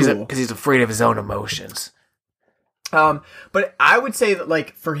he's afraid of his own emotions. But I would say that,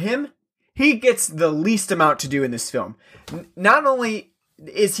 like, for him, he gets the least amount to do in this film. Not only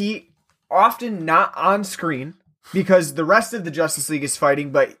is he often not on screen, because the rest of the Justice League is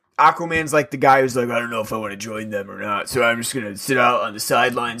fighting, but Aquaman's like the guy who's like, I don't know if I want to join them or not, so I'm just going to sit out on the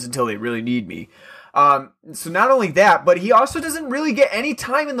sidelines until they really need me. So not only that, but he also doesn't really get any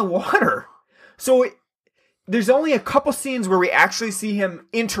time in the water. So there's only a couple scenes where we actually see him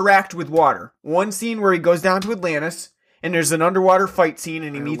interact with water. One scene where he goes down to Atlantis, and there's an underwater fight scene,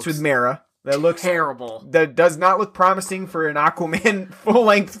 and he meets with Mera. That looks terrible. That does not look promising for an Aquaman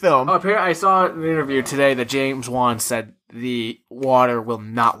full-length film. I saw in an interview today that James Wan said the water will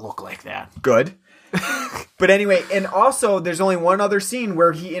not look like that. Good. But anyway, and also there's only one other scene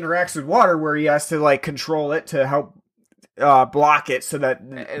where he interacts with water, where he has to like control it to help block it so that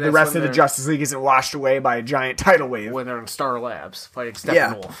the rest of the Justice League isn't washed away by a giant tidal wave. When they're in Star Labs fighting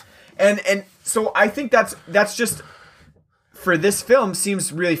Steppenwolf. And so I think that's just, for this film,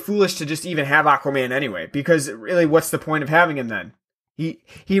 seems really foolish to just even have Aquaman anyway, because really what's the point of having him then? He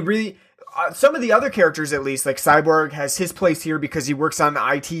really... some of the other characters, at least, like Cyborg, has his place here because he works on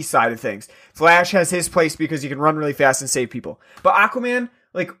the IT side of things. Flash has his place because he can run really fast and save people. But Aquaman,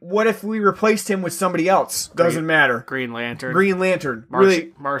 like, what if we replaced him with somebody else? Doesn't matter. Green Lantern.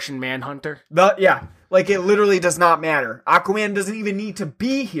 Really, Martian Manhunter. Like, it literally does not matter. Aquaman doesn't even need to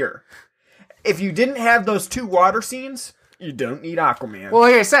be here. if you didn't have those 2 water scenes, you don't need Aquaman. Well,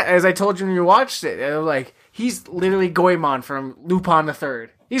 like I said, as I told you when you watched it, like he's literally Goemon from Lupin the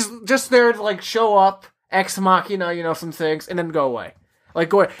Third. He's just there to like show up, ex machina, some things, and then go away. Like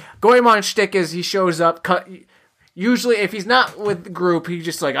Goemon's shtick is he shows up, usually if he's not with the group, he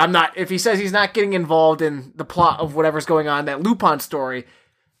just like if he says he's not getting involved in the plot of whatever's going on, that Lupin story,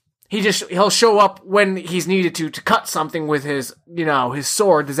 he'll show up when he's needed to cut something with his his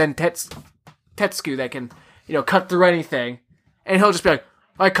sword, the Zentetsu that can cut through anything, and he'll just be like,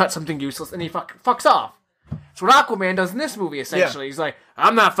 I cut something useless, and he fucks off. That's what Aquaman does in this movie, essentially. Yeah. He's like,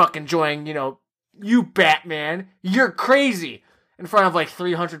 I'm not fucking enjoying, you Batman, you're crazy, in front of like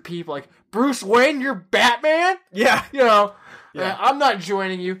 300 people, like, Bruce Wayne, you're Batman? Yeah. I'm not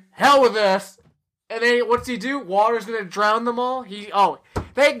joining you. Hell with this. And then what's he do? Water's gonna drown them all?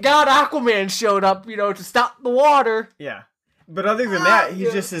 Thank God Aquaman showed up, to stop the water. Yeah. But other than that, he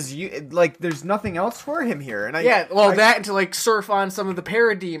just is like there's nothing else for him here. And that and to like surf on some of the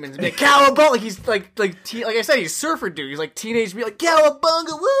parademons, like Cowabunga. He's like I said, he's surfer dude. He's like teenage, be like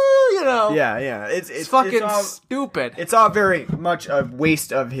Cowabunga, woo, Yeah. It's fucking stupid. It's all very much a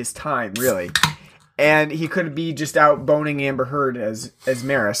waste of his time, really. And he could be just out boning Amber Heard as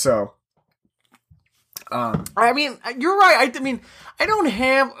Mara. So, I mean, you're right. I don't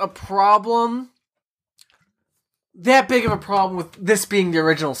have a problem. That big of a problem with this being the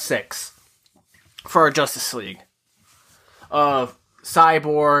original 6 for our Justice League of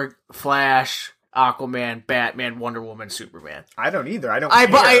Cyborg, Flash, Aquaman, Batman, Wonder Woman, Superman. I don't either.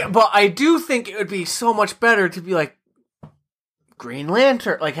 But I do think it would be so much better to be like Green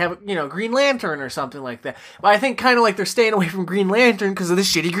Lantern, like have Green Lantern or something like that. But I think kind of like they're staying away from Green Lantern because of the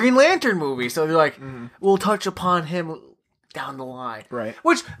shitty Green Lantern movie. So they're like, we'll touch upon him down the line. Right.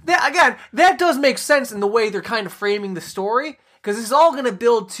 Which, that does make sense in the way they're kind of framing the story, because this is all going to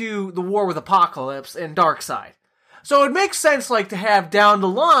build to the war with Apocalypse and Darkseid. So it makes sense, like, to have down the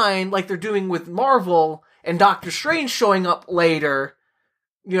line, like they're doing with Marvel and Doctor Strange showing up later,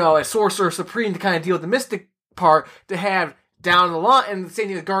 as Sorcerer Supreme to kind of deal with the mystic part, to have down the line, and the same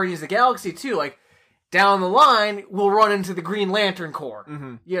thing with Guardians of the Galaxy too, like, down the line, we'll run into the Green Lantern Corps,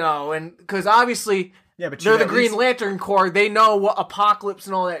 and, because obviously... Yeah, but they're the Green Lantern Corps. They know what Apocalypse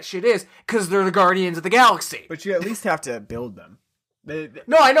and all that shit is because they're the Guardians of the Galaxy. But you at least have to build them.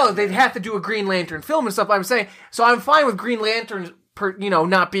 No, I know they'd have to do a Green Lantern film and stuff. I'm saying, so I'm fine with Green Lantern,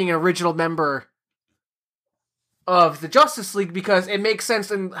 not being an original member of the Justice League because it makes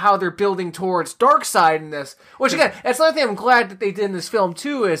sense in how they're building towards Darkseid in this. Which again, that's another thing I'm glad that they did in this film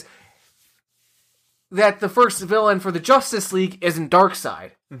too, is that the first villain for the Justice League isn't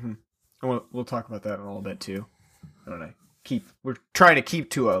Darkseid. Mm-hmm. We'll talk about that in a little bit too. I don't know. We're trying to keep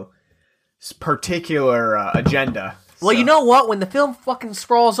to a particular agenda. Well, you know what? When the film fucking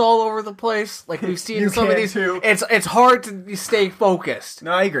sprawls all over the place, like we've seen in some of these, it's hard to stay focused.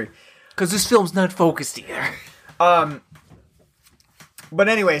 No, I agree. Because this film's not focused either. But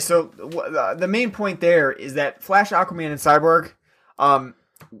anyway, so the main point there is that Flash, Aquaman, and Cyborg,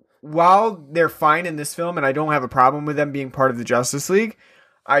 while they're fine in this film, and I don't have a problem with them being part of the Justice League,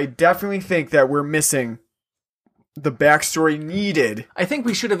 I definitely think that we're missing the backstory needed. I think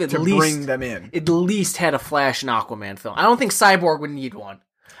we should have bring them in. At least had a Flash and Aquaman film. I don't think Cyborg would need one.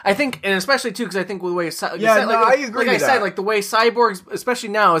 I think, and especially too, because I think with the way, I agree. Like I said, like the way Cyborg, especially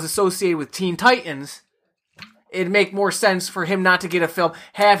now, is associated with Teen Titans, it'd make more sense for him not to get a film.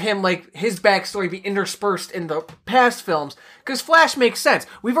 Have him like his backstory be interspersed in the past films, because Flash makes sense.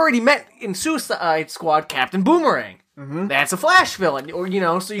 We've already met in Suicide Squad Captain Boomerang. Mm-hmm. That's a Flash villain, or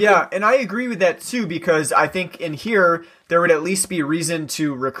so and I agree with that too, because I think in here there would at least be reason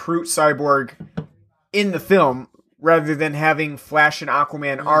to recruit Cyborg in the film rather than having Flash and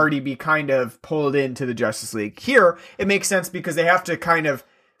Aquaman already be kind of pulled into the Justice League. Here it makes sense because they have to kind of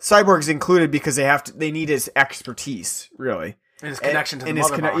Cyborg's included because they need his expertise, really. And his connection to the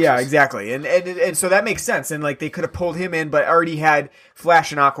mother boxes. Yeah, exactly. And so that makes sense. And like they could have pulled him in, but already had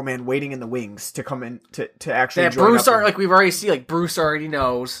Flash and Aquaman waiting in the wings to come in to actually join Bruce up. Like we've already seen, like Bruce already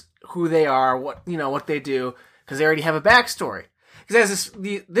knows who they are, what they do, because they already have a backstory. Because as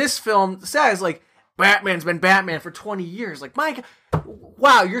this film says, like Batman's been Batman for 20 years. Like Mike,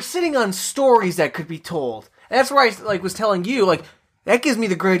 wow, you're sitting on stories that could be told. And that's where I was telling you, like that gives me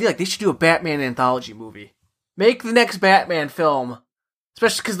the great idea. Like they should do a Batman anthology movie. Make the next Batman film,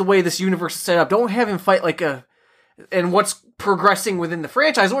 especially because the way this universe is set up. Don't have him fight and what's progressing within the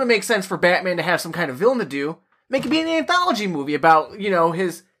franchise. It wouldn't make sense for Batman to have some kind of villain to do. Make it be an anthology movie about,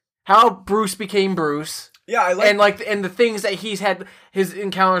 how Bruce became Bruce. Yeah, and the things that he's had, his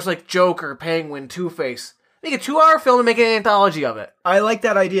encounters like Joker, Penguin, Two-Face. Make a 2-hour film and make an anthology of it. I like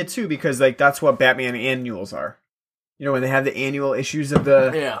that idea too because like that's what Batman annuals are. You know, when they have the annual issues of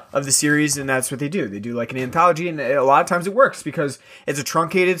the series, and that's what they do. They do like an anthology, and a lot of times it works because it's a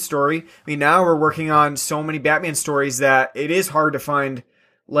truncated story. I mean, now we're working on so many Batman stories that it is hard to find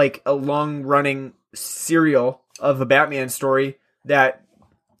like a long-running serial of a Batman story that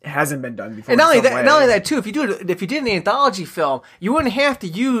hasn't been done before. And not only that too, if you did an anthology film, you wouldn't have to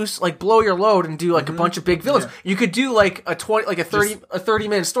use like Blow Your Load and do like a bunch of big villains. Yeah. You could do like a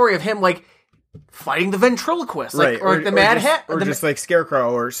 30-minute story of him like fighting the ventriloquist, like, right? or the Mad Hat, or just like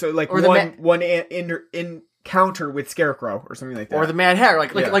Scarecrow, or so like or one encounter with Scarecrow or something like that, or the Mad Hat,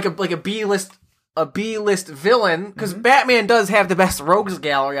 like a B-list villain, because Batman does have the best rogues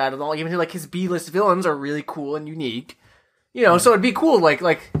gallery out of them all. Even like his B-list villains are really cool and unique, you know. So it'd be cool, like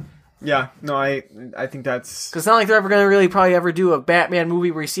yeah. No, I think that's because it's not like they're ever gonna really probably ever do a Batman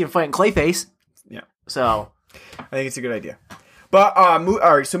movie where you see him fighting Clayface. Yeah. So I think it's a good idea. But all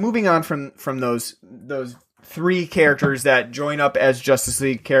right, so moving on from those three characters that join up as Justice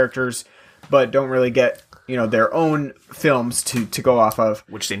League characters, but don't really get their own films to go off of,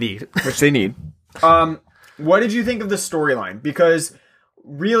 which they need. What did you think of the storyline? Because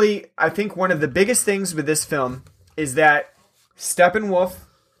really, I think one of the biggest things with this film is that Steppenwolf,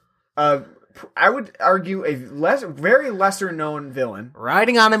 I would argue a very lesser known villain,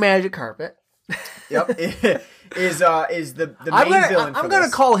 riding on a magic carpet. Yep. is the main villain. I'm gonna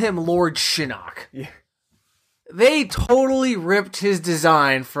call him Lord Shinnok. Yeah. They totally ripped his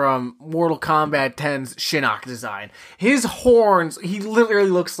design from Mortal Kombat 10's Shinnok design. His horns, he literally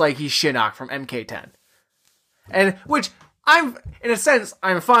looks like he's Shinnok from MK10. And which I'm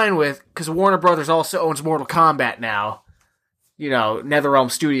fine with, because Warner Brothers also owns Mortal Kombat now.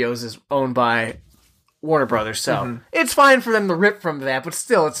 NetherRealm Studios is owned by Warner Brothers, so it's fine for them to rip from that, but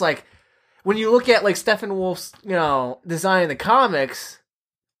still, it's like when you look at like Steppenwolf's, design in the comics,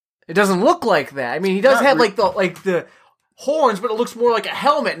 it doesn't look like that. I mean, he does have the horns, but it looks more like a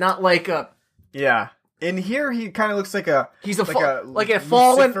helmet, not like a. Yeah. In here, he kind of looks like a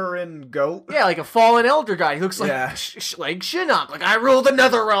fallen Luciferan goat. Yeah, like a fallen elder guy. He looks like like Shinnok. Like, I rule the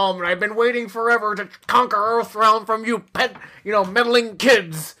Netherrealm, and I've been waiting forever to conquer Earthrealm from you meddling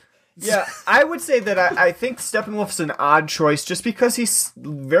kids. Yeah, I would say that I think Steppenwolf's an odd choice just because he's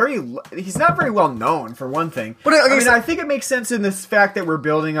not very well known, for one thing. But I think it makes sense in this fact that we're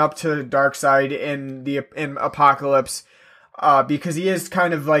building up to Darkseid in Apocalypse, because he is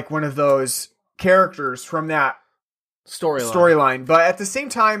kind of like one of those characters from that storyline. But at the same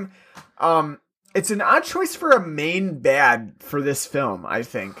time, it's an odd choice for a main bad for this film, I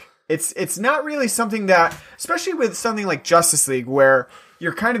think. It's not really something that, especially with something like Justice League, where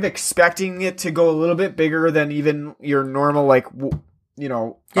you're kind of expecting it to go a little bit bigger than even your normal, Yeah,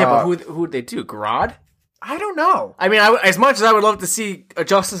 but who'd they do? Grodd? I don't know. I mean, as much as I would love to see a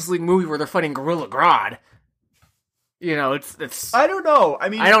Justice League movie where they're fighting Gorilla Grodd, it's. I don't know. I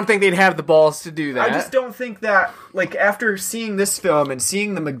mean, I don't think they'd have the balls to do that. I just don't think that, after seeing this film and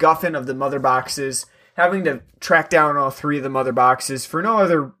seeing the MacGuffin of the mother boxes, having to track down all three of the mother boxes for no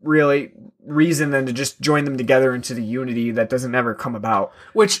other really reason than to just join them together into the unity that doesn't ever come about.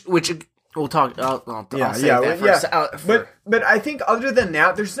 Which we'll talk. I'll save that for. But I think other than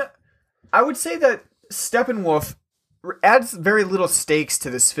that, there's not. I would say that Steppenwolf adds very little stakes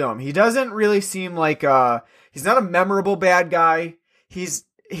to this film. He doesn't really seem like he's not a memorable bad guy. He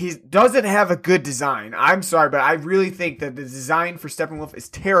doesn't have a good design. I'm sorry, but I really think that the design for Steppenwolf is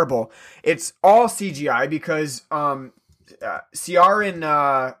terrible. It's all CGI because Ciaran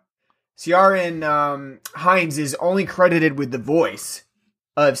Hinds is only credited with the voice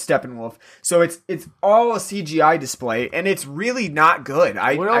of Steppenwolf. So it's all a CGI display, and it's really not good.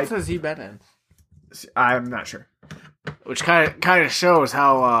 What else has he been in? I'm not sure. Which kind of shows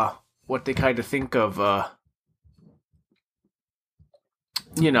how what they kind of think of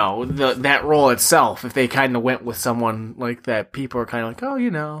that role itself. If they kind of went with someone like that, people are kind of like,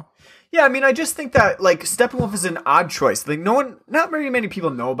 Yeah, I mean, I just think that Steppenwolf is an odd choice. Not very many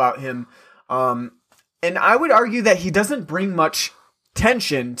people know about him, and I would argue that he doesn't bring much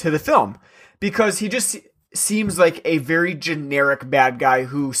tension to the film because he just seems like a very generic bad guy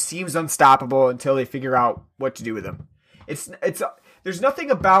who seems unstoppable until they figure out what to do with him. There's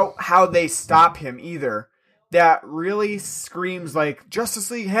nothing about how they stop him either that really screams like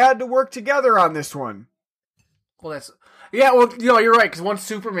Justice League had to work together on this one. Well, you're right, because once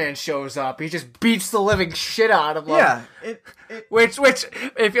Superman shows up, he just beats the living shit out of him. Yeah. Which,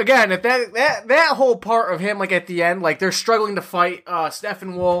 if that whole part of him, at the end, they're struggling to fight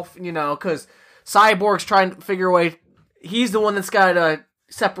Steppenwolf, because Cyborg's trying to figure a way, he's the one that's got to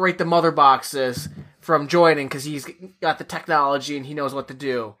separate the mother boxes from joining because he's got the technology and he knows what to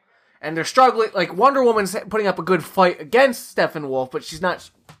do. And they're struggling. Like, Wonder Woman's putting up a good fight against Steppenwolf, but she's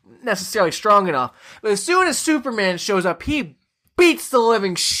not necessarily strong enough. But as soon as Superman shows up, he beats the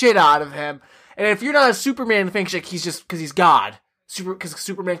living shit out of him. And if you're not a Superman fan, like, he's just because he's God, because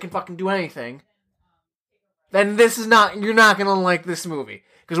Superman can fucking do anything, then you're not gonna like this movie.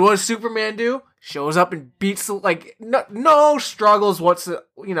 Because what does Superman do? Shows up and beats, like, no struggles whatsoever.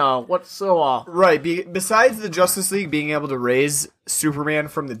 Right. Besides the Justice League being able to raise Superman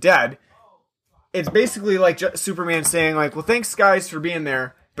from the dead, it's basically like Superman saying, like, well, thanks, guys, for being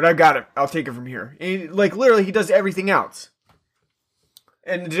there, but I got it. I'll take it from here. And, like, literally, he does everything else.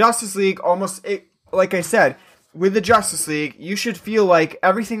 And the Justice League like I said, with the Justice League, you should feel like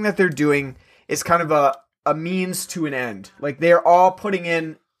everything that they're doing is kind of a means to an end. Like, they're all putting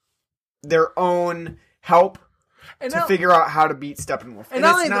in their own help to figure out how to beat Steppenwolf. And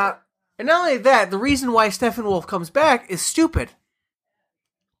not only that, the reason why Steppenwolf comes back is stupid.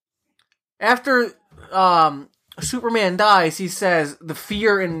 After Superman dies, he says the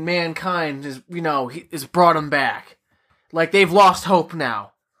fear in mankind is brought him back. Like, they've lost hope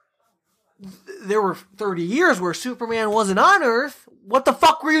now. There were 30 years where Superman wasn't on Earth. What the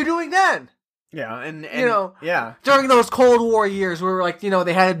fuck were you doing then? Yeah, and yeah. During those Cold War years where, like,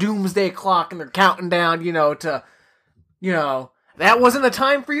 they had a doomsday clock and they're counting down, to, that wasn't the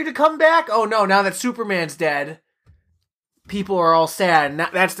time for you to come back? Oh, no, now that Superman's dead, people are all sad, and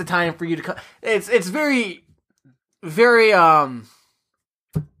that's the time for you to come. It's very, very,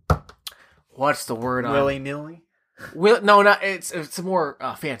 what's the word on? Willy-nilly? No, not, it's a more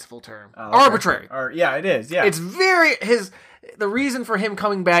fanciful term. Oh, okay. Arbitrary. Yeah, it is, yeah. It's the reason for him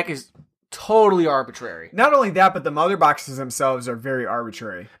coming back is totally arbitrary. Not only that, but the mother boxes themselves are very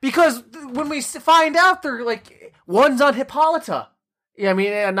arbitrary. Because when we find out they're like, one's on Hippolyta. Yeah, I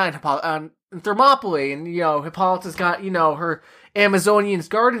mean, not Hippolyta, on Thermopylae, and, Hippolyta's got, her Amazonians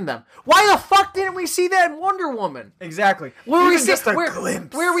guarding them. Why the fuck didn't we see that in Wonder Woman? Exactly. Where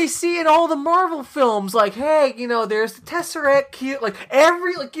glimpse. Where we see in all the Marvel films, like, hey, there's the Tesseract,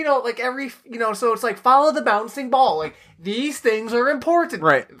 so it's like, follow the bouncing ball. Like, these things are important.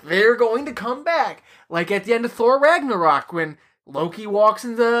 Right. They're going to come back. Like, at the end of Thor Ragnarok, when Loki walks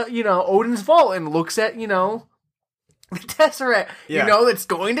into, Odin's vault and looks at, the Tesseract, that's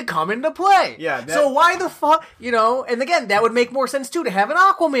going to come into play. Yeah. So why the fuck, and again, that would make more sense too, to have an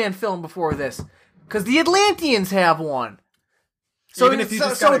Aquaman film before this. Because the Atlanteans have one. So even if you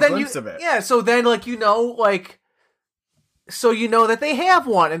just got a glimpse of it. Yeah, so then, so that they have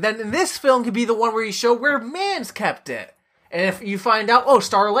one. And then in this film could be the one where you show where man's kept it. And if you find out,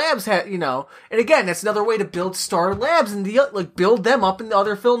 Star Labs had, and again, that's another way to build Star Labs and build them up in the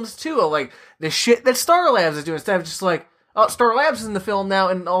other films too. Like, the shit that Star Labs is doing, instead of just like, Star Labs is in the film now,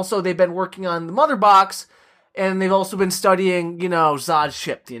 and also they've been working on the Mother Box, and they've also been studying, Zod's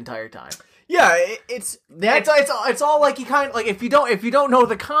ship the entire time. Yeah, it's all like, you kind of, like, if you don't know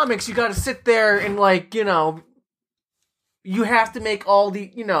the comics, you got to sit there and, like, you have to make all the,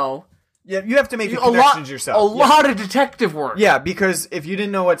 Yeah, you have to make the connections yourself. A lot of detective work. Yeah, because if you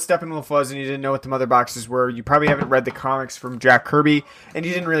didn't know what Steppenwolf was and you didn't know what the Mother Boxes were, you probably haven't read the comics from Jack Kirby, and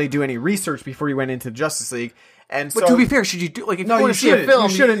you didn't really do any research before you went into Justice League. And but to be fair, should you do, like, if you want to see a film,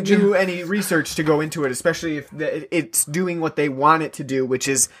 you shouldn't do any research to go into it, especially if it's doing what they want it to do, which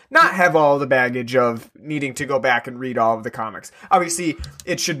is not have all the baggage of needing to go back and read all of the comics. Obviously,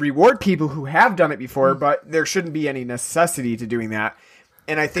 it should reward people who have done it before, but there shouldn't be any necessity to doing that.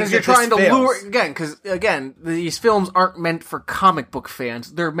 And I think because you're trying to lure again. Because again, these films aren't meant for comic book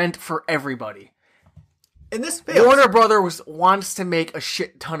fans; they're meant for everybody. And this fails. Warner Brothers wants to make a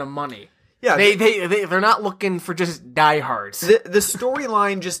shit ton of money. Yeah, they're not looking for just diehards. The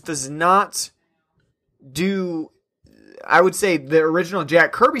storyline just does not do, I would say, the original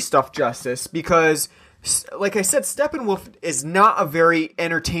Jack Kirby stuff justice, because, like I said, Steppenwolf is not a very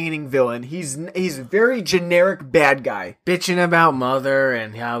entertaining villain. He's a very generic bad guy, bitching about Mother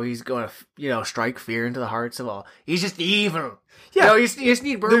and how he's going to strike fear into the hearts of all. He's just evil. Yeah, you just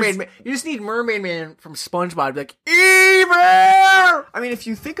need Mermaid Man. You just need Mermaid Man from SpongeBob to be like, evil! I mean, if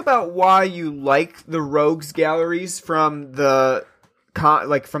you think about why you like the Rogues galleries from the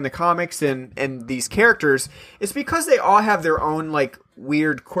comics and these characters, it's because they all have their own, like,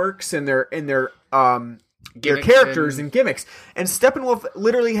 weird quirks and their characters and gimmicks. And Steppenwolf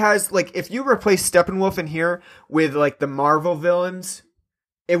literally has, like, if you replace Steppenwolf in here with, like, the Marvel villains,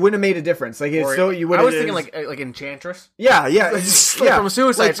 it wouldn't have made a difference. Like, it's so you would. I was thinking like Enchantress. Yeah, from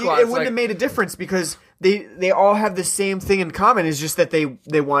Suicide Squad. It wouldn't have made a difference because they all have the same thing in common. It's just that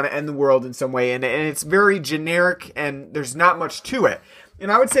they want to end the world in some way, and it's very generic, and there's not much to it.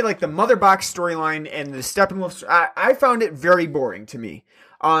 And I would say like the Mother Box storyline and the Steppenwolf, I found it very boring to me.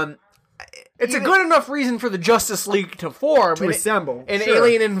 It's a good enough reason for the Justice League to form. To assemble. An sure.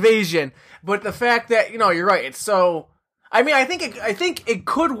 alien invasion. But the fact that, you're right, it's so... I mean, I think it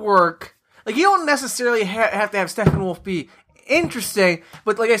could work. Like, you don't necessarily have to have Steppenwolf be interesting,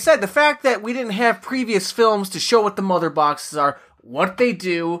 but like I said, the fact that we didn't have previous films to show what the Mother Boxes are, what they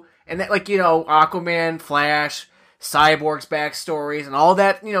do, and that, like, Aquaman, Flash, Cyborg's backstories, and all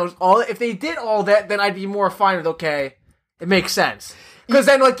that, if they did all that, then I'd be more fine with, okay, it makes sense. Because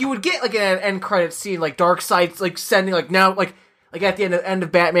then, like, you would get, like, an end credit scene, like, Darkseid's, like, sending, like, now, like at the end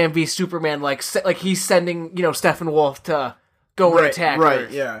of Batman v Superman, like he's sending, Steppenwolf to go and attack Right,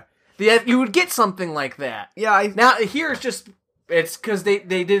 Earth. yeah. You would get something like that. Yeah, now here it's because they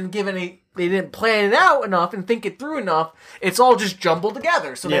didn't they didn't plan it out enough and think it through enough. It's all just jumbled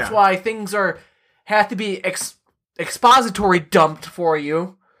together. So that's why things have to be expository dumped for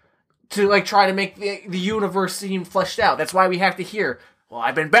you to like try to make the universe seem fleshed out. That's why we have to hear, well,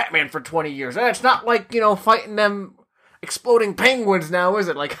 I've been Batman for 20 years. And it's not like, fighting them exploding penguins now, is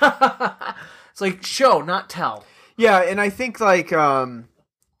it? Like, it's like show, not tell. Yeah, and I think like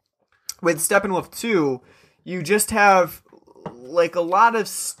with Steppenwolf 2, you just have like a lot of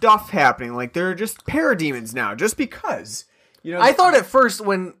stuff happening. Like they're just parademons now, just because. I thought at first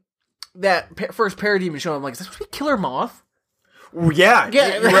when that first parademon showed, I'm like, is this supposed to be Killer Moth? Yeah,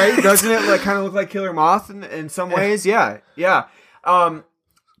 right. Doesn't it like kind of look like Killer Moth in some ways? Yeah.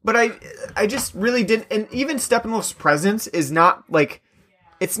 But I just really didn't, and even Steppenwolf's presence is not like,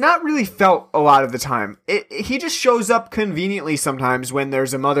 it's not really felt a lot of the time. He just shows up conveniently sometimes when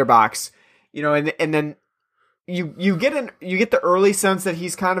there's a Mother Box, and then you get the early sense that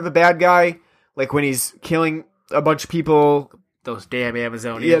he's kind of a bad guy, like when he's killing a bunch of people. Those damn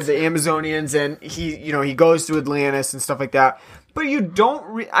Amazonians. Yeah, the Amazonians, and he goes to Atlantis and stuff like that. But you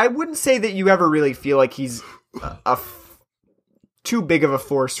don't, I wouldn't say that you ever really feel like he's too big of a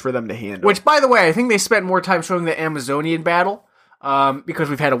force for them to handle. Which, by the way, I think they spent more time showing the Amazonian battle because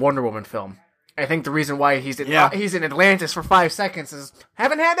we've had a Wonder Woman film. I think the reason why he's in Atlantis for 5 seconds is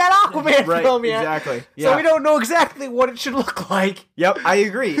haven't had that Aquaman film yet. Exactly. So we don't know exactly what it should look like. Yep, I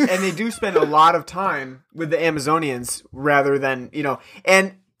agree. And they do spend a lot of time with the Amazonians rather than,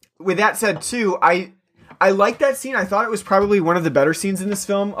 and with that said too, I like that scene. I thought it was probably one of the better scenes in this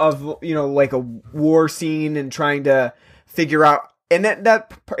film of, like a war scene and trying to figure out. And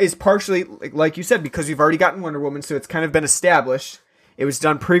that is partially, like you said, because we've already gotten Wonder Woman, so it's kind of been established. It was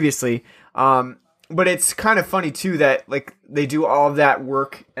done previously. But it's kind of funny, too, that like they do all of that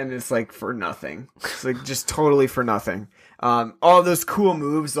work and it's like for nothing. It's like just totally for nothing. All of those cool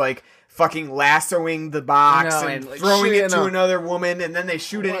moves, like fucking lassoing the box and like throwing it to another woman, and then they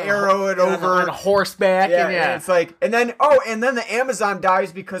shoot an arrow over on horseback. And it's like, and then the Amazon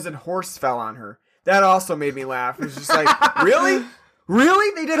dies because a horse fell on her. That also made me laugh. It was just like, really?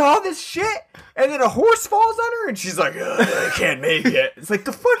 Really? They did all this shit? And then a horse falls on her? And she's like, I can't make it. It's like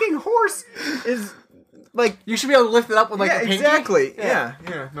the fucking horse is like... You should be able to lift it up with like a pinky. Exactly. Yeah.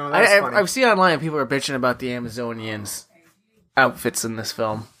 No, that's funny. I've seen online people are bitching about the Amazonians' outfits in this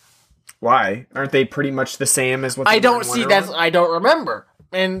film. Why? Aren't they pretty much the same as what they I don't see that. I don't remember.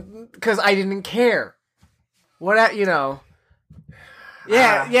 And because I didn't care. What,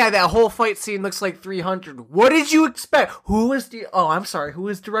 Yeah, that whole fight scene looks like 300. What did you expect? Who is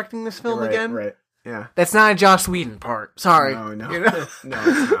directing this film again? Right, yeah. That's not a Joss Whedon part. Sorry. No. No, it's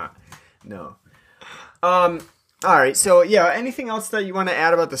not. No. Alright, so yeah, anything else that you want to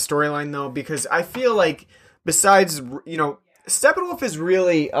add about the storyline, though? Because I feel like, besides, Steppenwolf is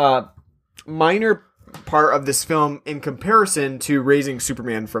really a minor part of this film in comparison to raising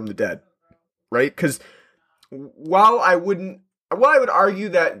Superman from the dead. Right? Because while I would argue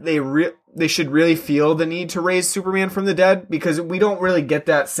that they should really feel the need to raise Superman from the dead, because we don't really get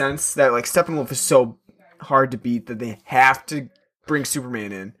that sense that like Steppenwolf is so hard to beat that they have to bring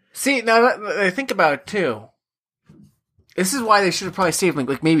Superman in. See, now I think about it too. This is why they should have probably saved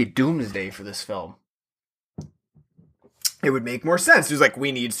like maybe Doomsday for this film. It would make more sense. It was like,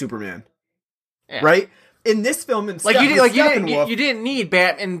 we need Superman, right? In this film, you didn't need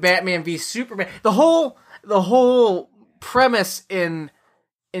Batman v Superman. The whole premise in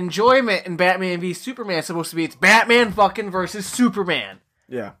enjoyment in Batman v Superman is supposed to be it's Batman fucking versus Superman.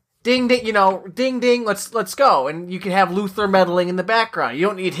 Yeah. Ding ding, ding ding, let's go. And you can have Luthor meddling in the background. You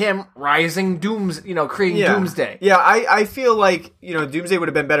don't need him rising creating Doomsday. Yeah, I feel like, Doomsday would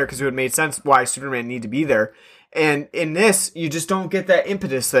have been better because it would have made sense why Superman need to be there. And in this, you just don't get that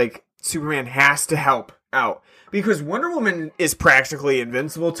impetus like Superman has to help out. Because Wonder Woman is practically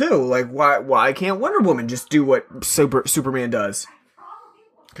invincible too. Like, why can't Wonder Woman just do what Superman does?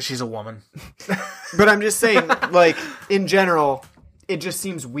 Because she's a woman. But I'm just saying, like, in general, it just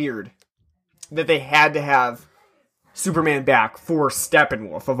seems weird that they had to have Superman back for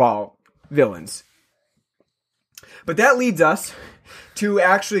Steppenwolf of all villains. But that leads us to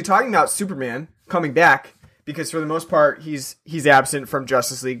actually talking about Superman coming back, because for the most part, he's absent from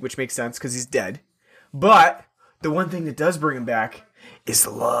Justice League, which makes sense because he's dead. But the one thing that does bring him back is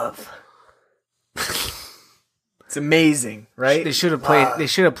love. It's amazing, right? They should have played. They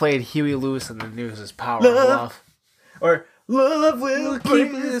should have played Huey Lewis and the News' Power of Love. Or love will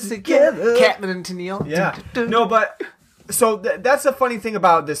keep us together. Catman and Tennille. Yeah. No, but so that's the funny thing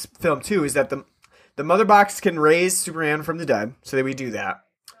about this film too, is that the Mother Box can raise Superman from the dead, so that we do that.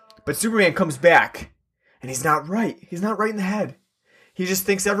 But Superman comes back, and he's not right. He's not right in the head. He just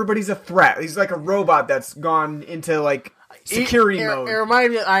thinks everybody's a threat. He's like a robot that's gone into like security mode. It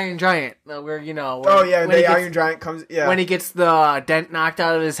reminded me of Iron Giant, where you know. Iron Giant comes. Yeah, when he gets the dent knocked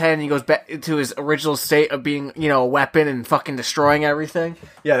out of his head, and he goes back to his original state of being, you know, a weapon and fucking destroying everything.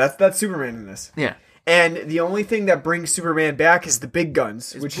 Yeah, that's Superman in this. Yeah. And the only thing that brings Superman back is the big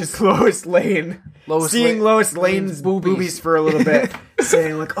guns, which is Lois Lane. Lois Lane's boobies for a little bit,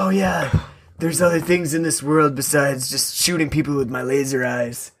 saying like, "Oh yeah, there's other things in this world besides just shooting people with my laser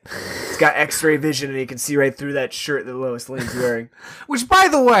eyes." It's got X-ray vision, and you can see right through that shirt that Lois Lane's wearing. Which, by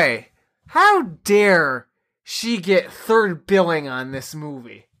the way, how dare she get third billing on this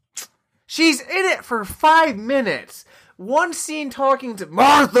movie? She's in it for 5 minutes. One scene talking to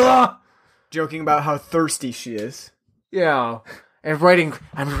Martha. Joking about how thirsty she is. Yeah. And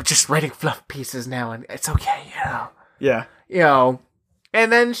I'm just writing fluff pieces now, and it's okay, you know. Yeah. You know.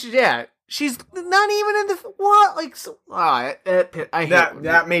 And then, she's not even in the, what? Like, so, I hate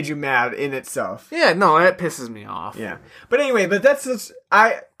that made you mad in itself. Yeah, no, that pisses me off. Yeah. But anyway, that's just,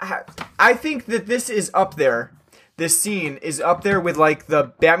 I think that this is up there. This scene is up there with, like,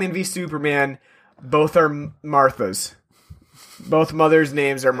 the Batman v Superman, both are Marthas. Both mothers'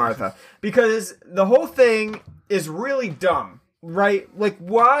 names are Martha. Because the whole thing is really dumb, right? Like,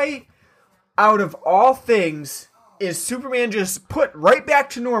 why, out of all things, is Superman just put right back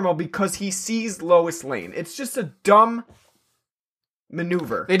to normal because he sees Lois Lane? It's just a dumb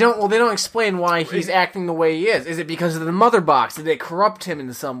maneuver. They don't explain why he's acting the way he is. Is it because of the Mother Box? Did they corrupt him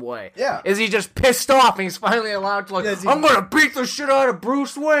in some way? Yeah. Is he just pissed off and he's finally allowed to, like, I'm gonna beat the shit out of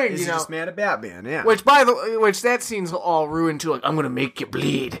Bruce Wayne? He's just mad at Batman, yeah. Which that scene's all ruined too. Like, I'm gonna make you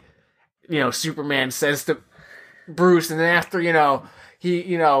bleed. You know, Superman says to Bruce, and then after, you know, he,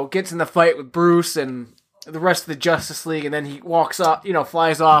 you know, gets in the fight with Bruce and the rest of the Justice League, and then he walks off, you know,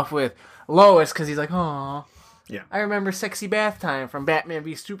 flies off with Lois because he's like, "Aw, yeah, I remember sexy bath time from Batman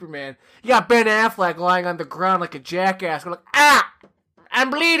v Superman." You got Ben Affleck lying on the ground like a jackass, going like,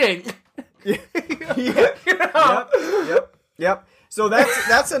 I'm bleeding. Yeah. You know? Yep. So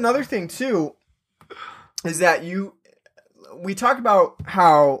that's another thing too, is that we talk about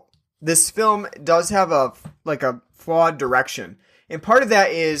how this film does have a flawed direction, and part of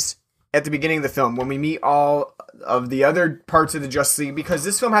that is at the beginning of the film when we meet all of the other parts of the Justice League, because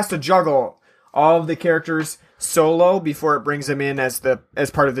this film has to juggle all of the characters solo before it brings them in as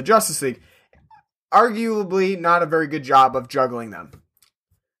part of the Justice League. Arguably not a very good job of juggling them.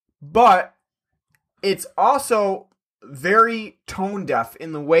 But it's also very tone deaf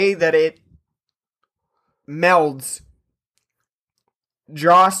in the way that it melds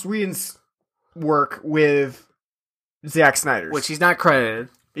Joss Whedon's work with Zack Snyder's. Which he's not credited.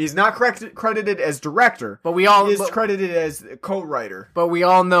 He's not credited as director, but he is credited as co-writer. But we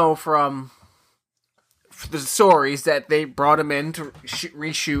all know from the stories that they brought him in to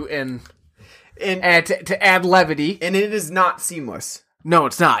reshoot and to add levity. And it is not seamless. No,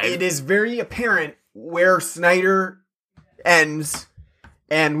 it's not. It is very apparent where Snyder ends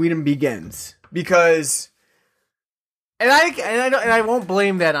and Whedon begins, because. And I won't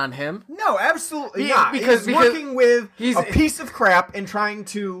blame that on him. No, absolutely not. Because he's working with a piece of crap and trying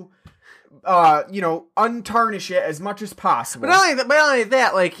to, untarnish it as much as possible. But not only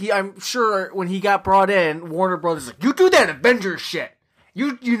that, like I'm sure when he got brought in, Warner Brothers like, you do that Avengers shit.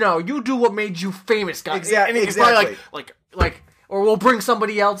 You do what made you famous, guys. Exactly. And he's probably like, or we'll bring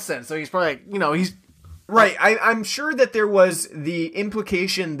somebody else in. So he's probably like, he's right. I'm sure that there was the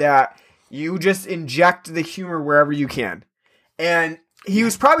implication that you just inject the humor wherever you can. And he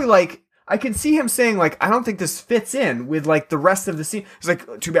was probably like, I can see him saying, like, I don't think this fits in with, like, the rest of the scene. It's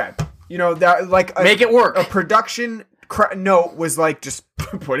like, too bad. That, like... Make it work. A production note was like, just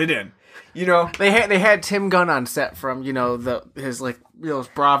put it in. They had Tim Gunn on set from, his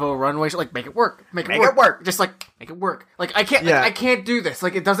Bravo runways. Like, make it work. Make it work. Just, like, make it work. Like, I can't do this.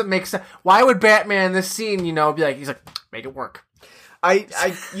 Like, it doesn't make sense. Why would Batman in this scene, be like, he's like, make it work.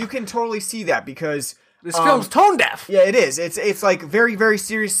 You can totally see that because This film's tone deaf. yeah, it is. It's like very, very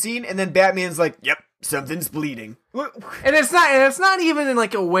serious scene, and then Batman's like, "Yep, something's bleeding." And it's not even in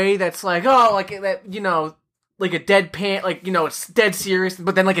like a way that's like, oh, like that, like a deadpan, like, it's dead serious,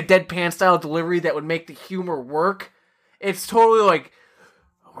 but then like a deadpan style delivery that would make the humor work. It's totally like,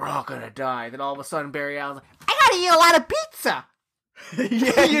 we're all gonna die. Then all of a sudden Barry Allen's like, I gotta eat a lot of pizza.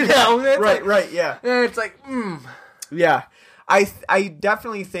 Yeah, right, yeah. And it's like, Yeah. I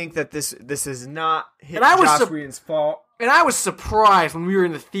definitely think that this is not And I was Joss Whedon's fault. And I was surprised when we were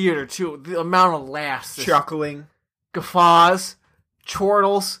in the theater too, the amount of laughs, Chuckling. guffaws,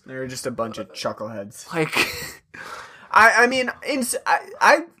 chortles. They're just a bunch of chuckleheads. Like, I mean,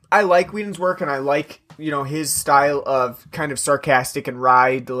 I like Whedon's work, and I like, his style of kind of sarcastic and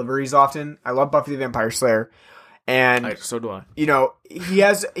wry deliveries often. I love Buffy the Vampire Slayer. And so do I.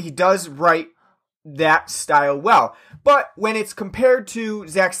 He does write that style well. But when it's compared to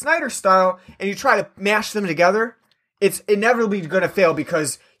Zack Snyder's style and you try to mash them together, it's inevitably going to fail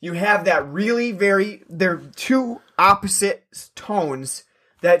because you have that really they're two opposite tones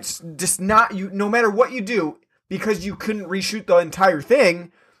that's just not, no matter what you do, because you couldn't reshoot the entire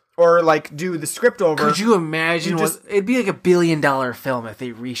thing or like do the script over. Could you imagine? It'd be like $1 billion film if they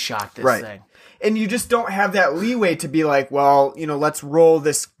reshot this thing. And you just don't have that leeway to be like, well, let's roll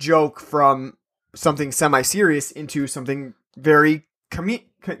this joke from something semi-serious into something very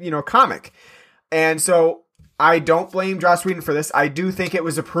comic. And so I don't blame Joss Whedon for this. I do think it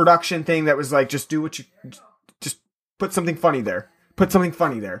was a production thing that was like, just put something funny there.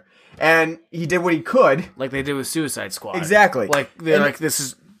 And he did what he could. Like they did with Suicide Squad. Exactly. Like, they're like,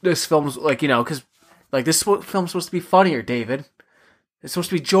 this film's like, because like this film's supposed to be funnier, David. It's supposed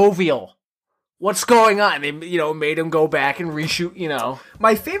to be jovial. What's going on? They, made him go back and reshoot,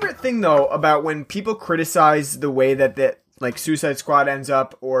 My favorite thing, though, about when people criticize the way that like Suicide Squad ends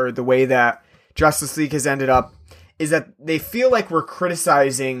up or the way that Justice League has ended up is that they feel like we're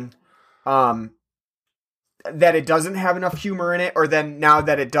criticizing that it doesn't have enough humor in it, or then now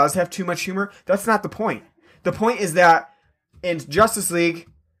that it does have too much humor. That's not the point. The point is that in Justice League,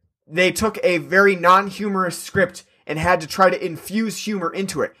 they took a very non-humorous script and had to try to infuse humor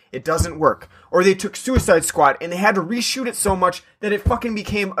into it. It doesn't work. Or they took Suicide Squad and they had to reshoot it so much that it fucking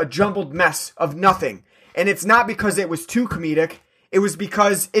became a jumbled mess of nothing. And it's not because it was too comedic. It was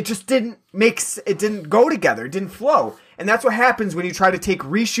because it just didn't go together. It didn't flow. And that's what happens when you try to take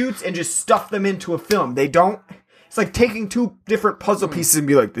reshoots and just stuff them into a film. It's like taking two different puzzle pieces and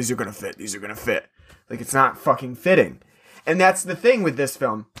be like, these are going to fit. Like, it's not fucking fitting. And that's the thing with this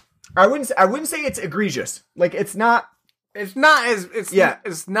film. I wouldn't say it's egregious. Like, it's not as bad as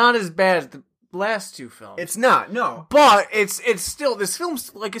the last two films. It's not, no. But it's still, this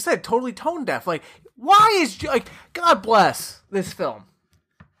film's, like I said, totally tone deaf. Like, why is, like, God bless this film.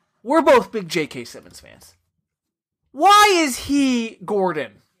 We're both big J.K. Simmons fans. Why is he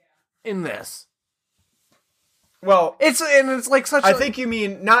Gordon in this? Well, it's like such I think you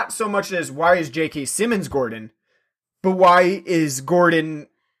mean not so much as why is J.K. Simmons Gordon, but why is Gordon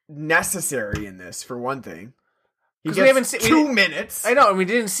necessary in this, for one thing. Because we haven't seen 2 minutes. I know, and we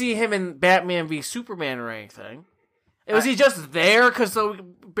didn't see him in Batman v Superman or anything. Was he just there because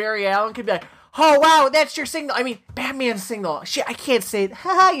Barry Allen could be like, oh wow, that's your signal. I mean, Batman's signal. Shit, I can't say it.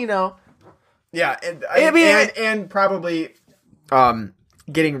 Haha, Yeah, and probably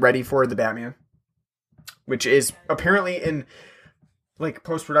getting ready for the Batman, which is apparently in like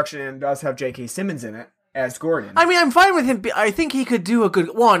post-production and does have J.K. Simmons in it as Gordon. I mean, I'm fine with him. I think he could do a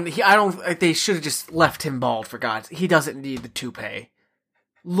good one. They should have just left him bald, for God's sake. He doesn't need the toupee.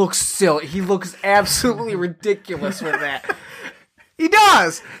 Looks silly. He looks absolutely ridiculous with that. He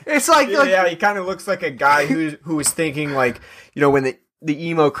does. It's like yeah, he kind of looks like a guy who was thinking like, when the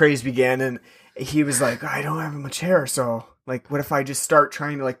emo craze began and he was like, I don't have much hair, so like, what if I just start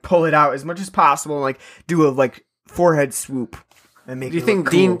trying to like pull it out as much as possible and like do a like forehead swoop and make. Do you it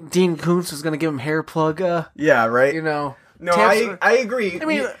think look cool. Dean Koontz was going to give him hair plug? Yeah, right. No, I agree. I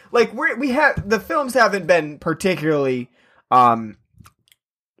mean, the films haven't been particularly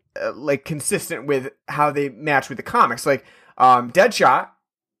like consistent with how they match with the comics. Like Deadshot,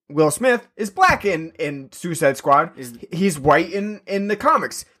 Will Smith is black in Suicide Squad. He's white in the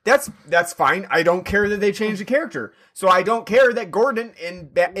comics. That's fine. I don't care that they changed the character. So I don't care that Gordon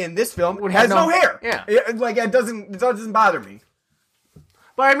in this film has no hair. Yeah, like it doesn't bother me.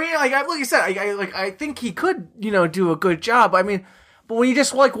 But I mean, like you said, I think he could do a good job. I mean, but when you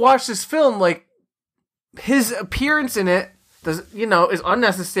just like watch this film, like his appearance in it is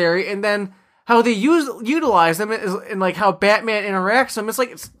unnecessary, and then how they utilize them is, and like how Batman interacts with them,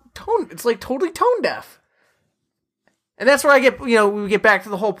 it's like totally tone deaf. And that's where I get, we get back to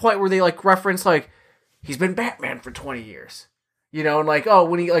the whole point where they, like, reference, like, he's been Batman for 20 years. And like, oh,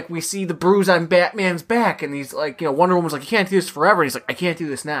 when he, like, we see the bruise on Batman's back, and he's like, Wonder Woman's like, you can't do this forever. And he's like, I can't do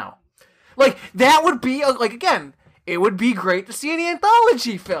this now. Like, that would be, like, again, it would be great to see an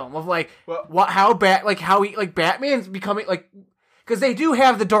anthology film of, like, how Batman's becoming, like, because they do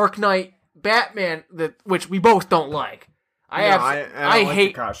have the Dark Knight Batman, which we both don't like. I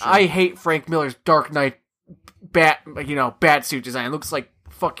hate Frank Miller's Dark Knight bat suit design. It looks like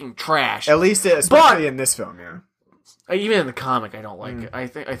fucking trash. At least, especially in this film, yeah. Even in the comic, I don't like it. I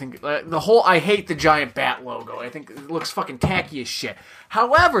think the whole, I hate the giant bat logo. I think it looks fucking tacky as shit.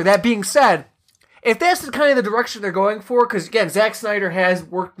 However, that being said, if that's the kind of the direction they're going for, because again, Zack Snyder has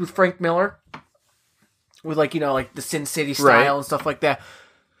worked with Frank Miller with like the Sin City style and stuff like that.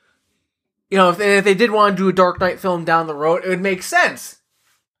 If they did want to do a Dark Knight film down the road, it would make sense.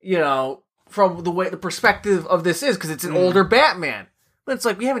 From the way the perspective of this is, because it's an older Batman. But it's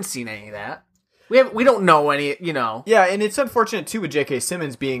like we haven't seen any of that. We don't know any. Yeah, and it's unfortunate too with J.K.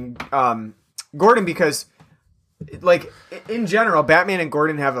 Simmons being Gordon, because like in general, Batman and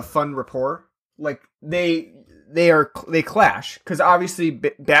Gordon have a fun rapport. Like they clash because obviously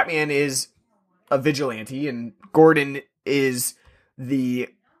Batman is a vigilante and Gordon is the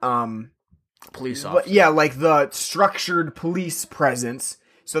police officer. Yeah, like the structured police presence.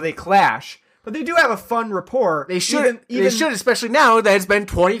 So they clash, but they do have a fun rapport. They should, especially now that it's been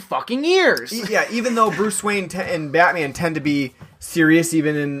 20 fucking years. Yeah, even though Bruce Wayne and Batman tend to be serious,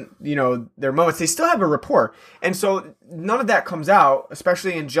 even in their moments, they still have a rapport, and so none of that comes out,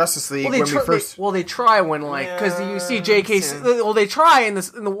 especially in Justice League they try when because you see J.K. Well, they try in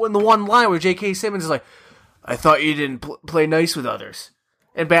the one line where J.K. Simmons is like, "I thought you didn't play nice with others,"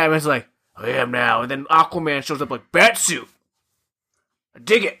 and Batman's like, "I am now," and then Aquaman shows up like, "Batsuit. I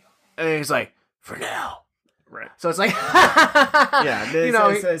dig it," and he's like, "For now." Right. So it's like, yeah,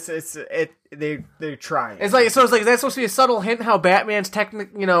 they're trying. It's like that's supposed to be a subtle hint how Batman's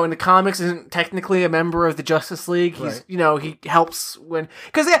in the comics isn't technically a member of the Justice League. He's he helps when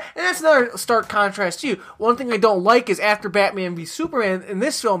and that's another stark contrast too. One thing I don't like is after Batman v Superman in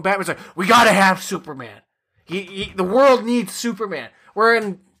this film, Batman's like, we gotta have Superman. The world needs Superman. We're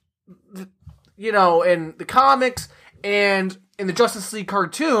in the comics and in the Justice League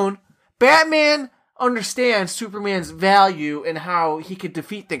cartoon, Batman understands Superman's value and how he could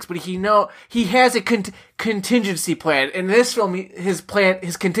defeat things, but he has a contingency plan. In this film, his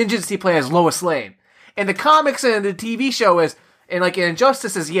contingency plan is Lois Lane. In the comics and the TV show in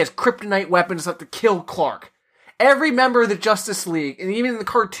Injustice, he has kryptonite weapons to kill Clark. Every member of the Justice League, and even in the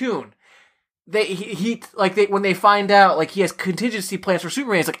cartoon, when they find out he has contingency plans for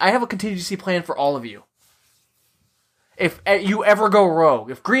Superman, it's like, I have a contingency plan for all of you. If you ever go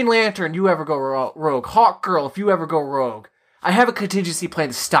rogue, if Green Lantern, you ever go rogue, Hawkgirl, if you ever go rogue, I have a contingency plan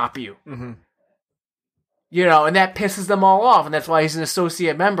to stop you. Mm-hmm. And that pisses them all off, and that's why he's an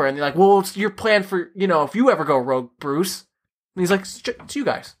associate member. And they're like, well, it's your plan for, if you ever go rogue, Bruce. And he's like, it's you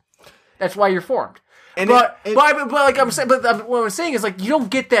guys. That's why you're formed. What I'm saying is, you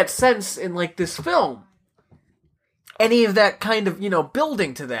don't get that sense in, this film. Any of that kind of,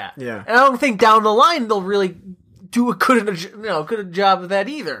 building to that. Yeah. And I don't think down the line they'll really do a good job of that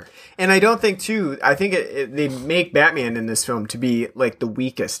either. And I don't think too. I think they make Batman in this film to be the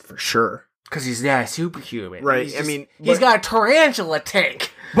weakest for sure because he's not superhuman, right? He's got a tarantula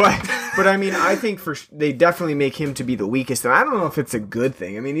tank. But I think they definitely make him to be the weakest, and I don't know if it's a good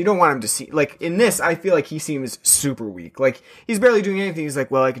thing. You don't want him to see in this. I feel like he seems super weak. He's barely doing anything. He's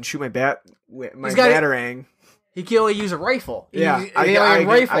like, well, I can shoot my batarang. He can only use a rifle. Yeah,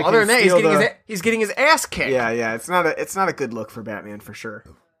 rifle. Other than that, he's getting his ass kicked. Yeah. It's not a good look for Batman for sure.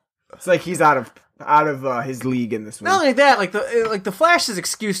 It's like he's out of his league in this one. Not only that, the Flash's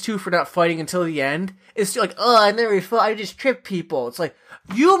excuse too for not fighting until the end is I never fought. I just tripped people. It's like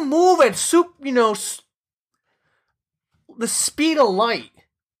you move at the speed of light.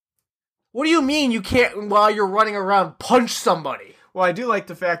 What do you mean you can't while you're running around punch somebody? Well, I do like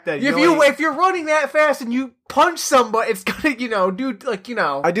the fact that if you're running that fast and you punch somebody, it's gonna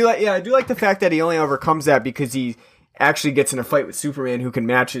I do like the fact that he only overcomes that because he actually gets in a fight with Superman who can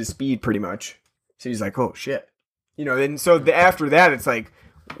match his speed pretty much. So he's like, oh shit, And so after that, it's like,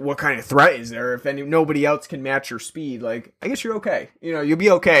 what kind of threat is there if nobody else can match your speed? I guess you're okay. You'll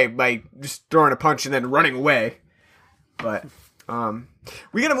be okay by just throwing a punch and then running away. But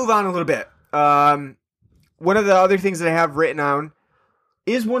we gotta move on a little bit. One of the other things that I have written down.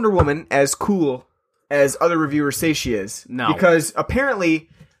 Is Wonder Woman as cool as other reviewers say she is? No. Because apparently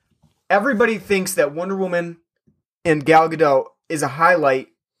everybody thinks that Wonder Woman and Gal Gadot is a highlight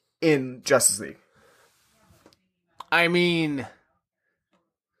in Justice League. I mean,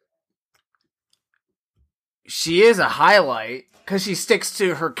 she is a highlight because she sticks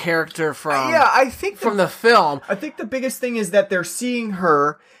to her character from I think from the film. I think the biggest thing is that they're seeing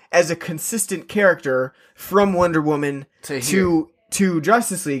her as a consistent character from Wonder Woman to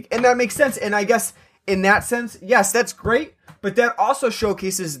Justice League, and that makes sense. And I guess in that sense, yes, that's great. But that also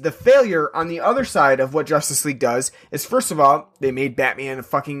showcases the failure on the other side of what Justice League does. Is first of all, they made Batman a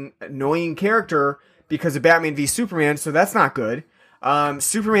fucking annoying character because of Batman v Superman, so that's not good.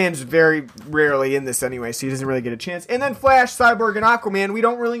 Superman's very rarely in this anyway, so he doesn't really get a chance. And then Flash, Cyborg, and Aquaman, we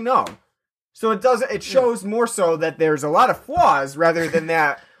don't really know. So it shows more so that there's a lot of flaws rather than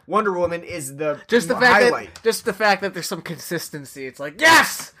that Wonder Woman is the highlight. Just the fact that there's some consistency. It's like,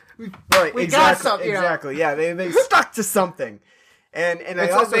 yes! Right, we got something. Exactly, yeah. They stuck to something. And I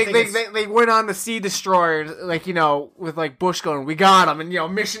also think they went on the Sea Destroyer, like, you know, with like Bush going, we got him, and, you know,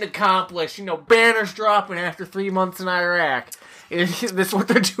 mission accomplished, you know, banners dropping after 3 months in Iraq. That's what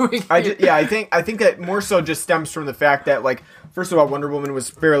they're doing. I think that more so just stems from the fact that, like, first of all, Wonder Woman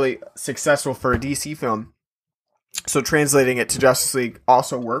was fairly successful for a DC film, so translating it to Justice League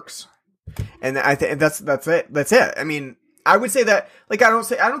also works. And I think that's it. That's it. I mean, I would say that, like, I'm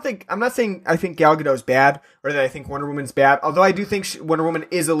not saying I think Gal Gadot's bad or that I think Wonder Woman's bad. Although I do think Wonder Woman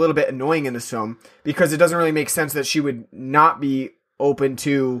is a little bit annoying in this film because it doesn't really make sense that she would not be open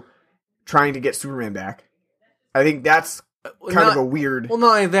to trying to get Superman back. I think that's kind of a weird. Well,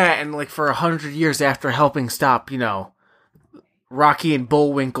 not only that, and like for 100 years after helping stop, you know, Rocky and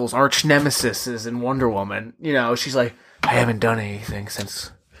Bullwinkle's arch nemesis is in Wonder Woman, you know, she's like, I haven't done anything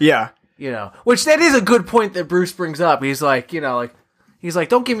since. Yeah. You know, which that is a good point that Bruce brings up. He's like, you know,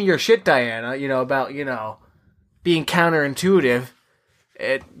 don't give me your shit, Diana, you know, about, you know, being counterintuitive.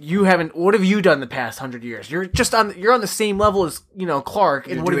 You haven't, what have you done the past 100 years? You're on the same level as, you know, Clark,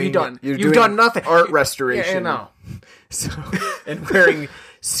 and what have you done? You've done nothing. Art restoration. Yeah, no. So, and wearing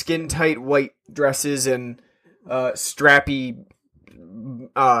skin-tight white dresses and strappy,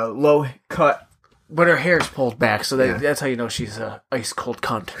 low-cut. But her hair's pulled back, so that's how you know she's a ice-cold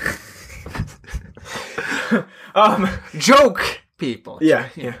cunt. Joke, people. Yeah.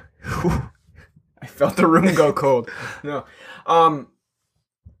 I felt the room go cold. No.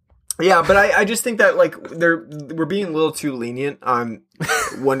 Yeah, but I just think that, like, we're being a little too lenient on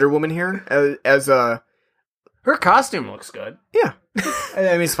Wonder Woman here as a. Her costume looks good. Yeah,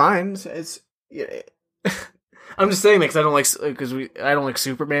 I mean it's fine. I'm just saying that because I don't like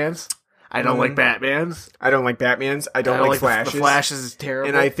Supermans. I don't like Batmans. I don't like Batmans. I don't like Flashes. The Flash is terrible.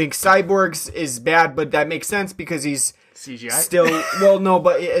 And I think Cyborg's is bad, but that makes sense because he's CGI. Still, well, no,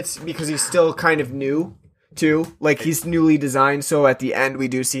 but it's because he's still kind of new too. Like he's newly designed, so at the end we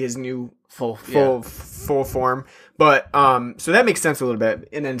do see his new full form. But so that makes sense a little bit.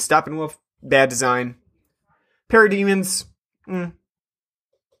 And then Steppenwolf, bad design. Parademons,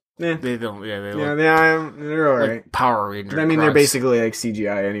 They don't. Yeah, they look they're all right. like Power Rangers. I mean, they're basically like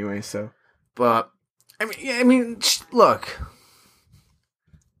CGI anyway. So, but I mean, look.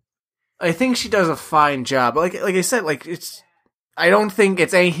 I think she does a fine job. Like I said, like it's. I don't think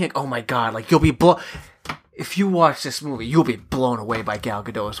it's anything. Oh my god! Like you'll be if you watch this movie, you'll be blown away by Gal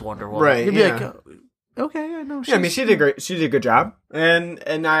Gadot's Wonder Woman. Right? You'll be like, oh, okay, I know. Yeah, I mean, she did great. She did a good job,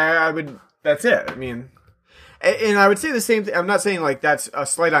 and I would. That's it. I mean. And I would say the same thing. I'm not saying like that's a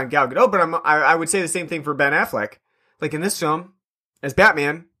slight on Gal Gadot, but I would say the same thing for Ben Affleck. Like in this film, as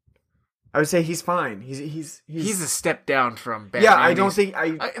Batman, I would say he's fine. He's a step down from Batman. Yeah, I don't think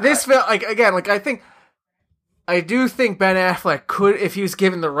this felt like again. Like I do think Ben Affleck could, if he was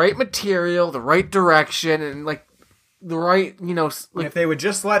given the right material, the right direction, and like the right, you know, like, if they would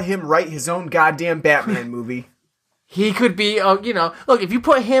just let him write his own goddamn Batman movie. He could be, you know, look, if you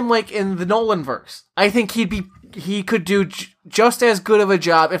put him, like, in the Nolanverse, I think he could do just as good of a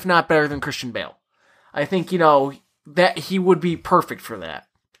job, if not better than Christian Bale. I think, you know, that he would be perfect for that.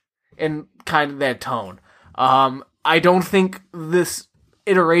 And kind of that tone. I don't think this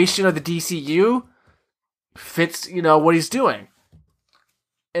iteration of the DCU fits, you know, what he's doing.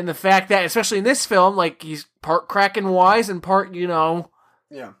 And the fact that, especially in this film, like, he's part Kraken-wise and part, you know...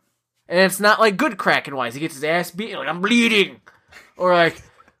 Yeah. And it's not like good Kraken-wise. He gets his ass beat, like, I'm bleeding. Or like,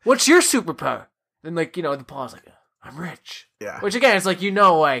 what's your superpower? Then, like, you know, the Paul's like, I'm rich. Yeah. Which, again, it's like, you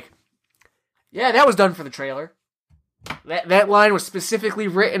know, like, yeah, that was done for the trailer. That line was specifically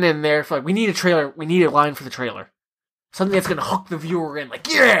written in there for, like, we need a trailer. We need a line for the trailer. Something that's going to hook the viewer in.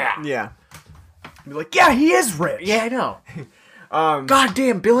 Like, yeah! Yeah. Be like, yeah, he is rich. Yeah, I know.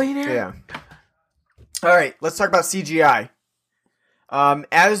 Goddamn billionaire. Yeah. All right, let's talk about CGI.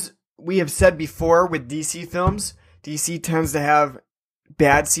 As we have said before with DC films, DC tends to have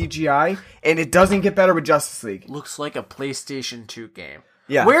bad CGI, and it doesn't get better with Justice League. Looks like a PlayStation 2 game.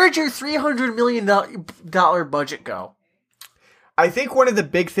 Yeah. Where'd your $300 million budget go? I think one of the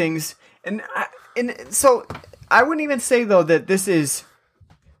big things, and so I wouldn't even say though that this is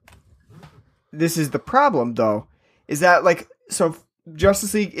the problem though, is that like, so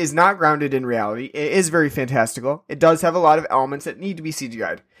Justice League is not grounded in reality. It is very fantastical. It does have a lot of elements that need to be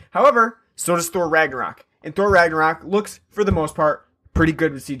CGI'd. However, so does Thor Ragnarok. And Thor Ragnarok looks, for the most part, pretty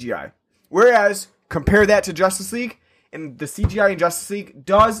good with CGI. Whereas, compare that to Justice League, and the CGI in Justice League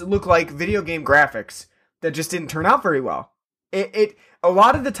does look like video game graphics that just didn't turn out very well. It a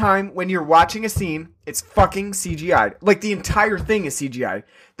lot of the time when you're watching a scene, it's fucking CGI'd. Like the entire thing is CGI'd.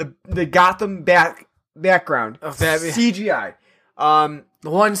 The Gotham background CGI. The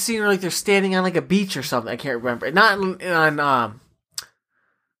one scene where like they're standing on like a beach or something, I can't remember. Not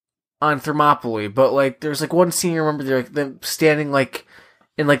on Thermopylae, but like there's like one scene I remember they're like them standing like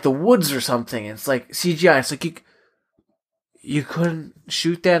in like the woods or something. It's like CGI. It's like you couldn't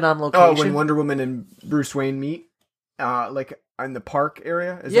shoot that on location. Oh, when Wonder Woman and Bruce Wayne meet, like in the park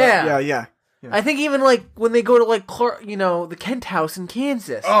area. Yeah. I think even like when they go to like the Kent house in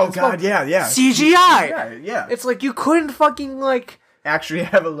Kansas. Oh God, yeah. CGI. Yeah. It's like you couldn't fucking like actually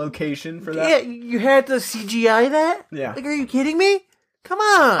have a location for that. Yeah, you had to CGI that. Yeah. Like, are you kidding me? Come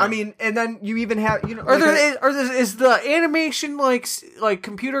on. I mean, and then you even have is the animation like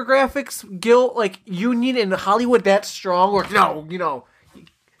computer graphics guild like union in Hollywood that strong, or no?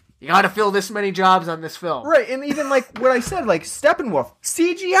 You got to fill this many jobs on this film, right? And even like what I said, like Steppenwolf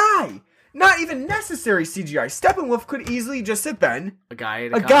CGI, not even necessary CGI. Steppenwolf could easily just have been a guy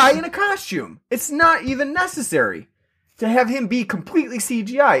in a costume. It's not even necessary to have him be completely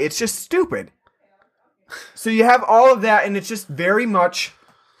CGI. It's just stupid. So you have all of that, and it's just very much,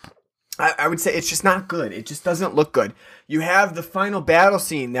 I would say, it's just not good. It just doesn't look good. You have the final battle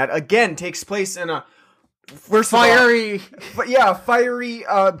scene that, again, takes place in a fiery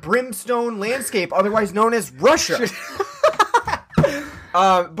brimstone landscape, otherwise known as Russia.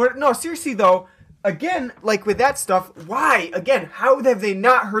 But no, seriously, though, again, like with that stuff, why? Again, how have they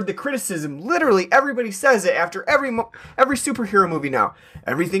not heard the criticism? Literally, everybody says it after every superhero movie now.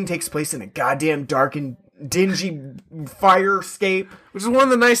 Everything takes place in a goddamn dark and dingy firescape. Which is one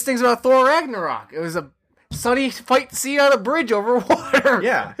of the nice things about Thor Ragnarok. It was a sunny fight scene on a bridge over water.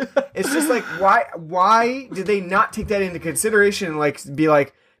 Yeah. It's just like, why did they not take that into consideration and like be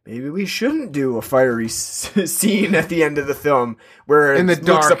like, maybe we shouldn't do a fiery scene at the end of the film where it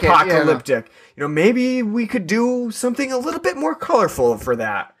looks apocalyptic. Maybe we could do something a little bit more colorful for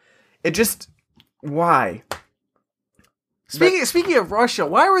that. It just, why? Speaking of Russia,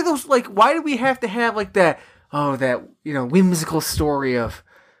 why were those like? Why did we have to have like that? Oh, that whimsical story of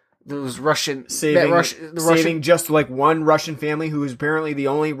those Russian saving just like one Russian family who is apparently the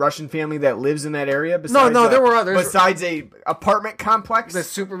only Russian family that lives in that area. Besides, no, there were others. Besides a apartment complex that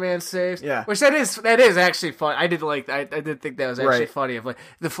Superman saves. Yeah, which that is actually fun. I did think that was actually funny. Of like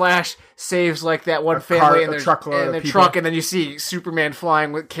the Flash saves like that one family in their truck, and then you see Superman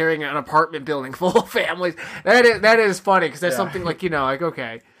flying carrying an apartment building full of families. That is funny because that's something like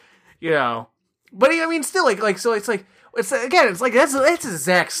okay, but I mean still like so it's like. It's like that's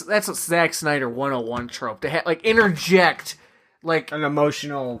a Zack Snyder 101 trope to like interject like an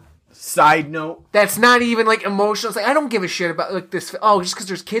emotional side note that's not even like emotional. It's like I don't give a shit about like this. Oh, just because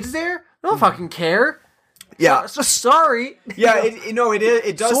there's kids there, I don't fucking care. Yeah, so sorry. Yeah,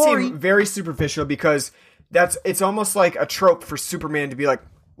 it does seem very superficial because it's almost like a trope for Superman to be like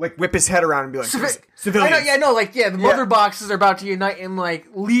whip his head around and be like civilians. I know, the mother boxes are about to unite and like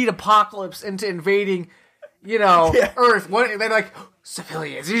lead Apocalypse into invading. Earth. They're like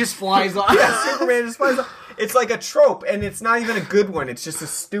civilians. He just flies off. Yeah, Superman just flies off. It's like a trope, and it's not even a good one. It's just a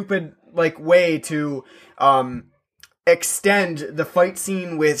stupid way to extend the fight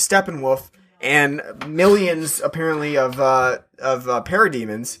scene with Steppenwolf and millions apparently of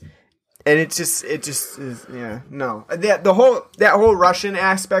parademons. And it just is, no. That whole Russian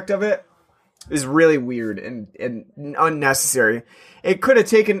aspect of it is really weird and unnecessary. It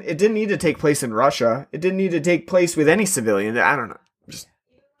didn't need to take place in Russia. It didn't need to take place with any civilian. I don't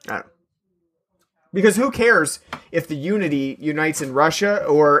know. Because who cares if the Unity unites in Russia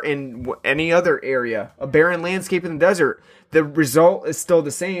or in any other area? A barren landscape in the desert. The result is still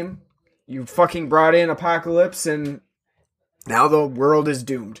the same. You fucking brought in Apocalypse and now the world is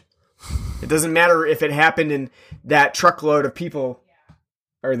doomed. It doesn't matter if it happened and that truckload of people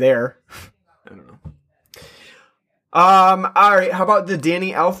are there. I don't know. Alright, how about the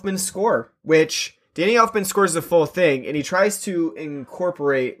Danny Elfman score? Which, Danny Elfman scores the full thing, and he tries to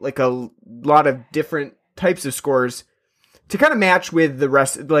incorporate, like, a lot of different types of scores to kind of match with the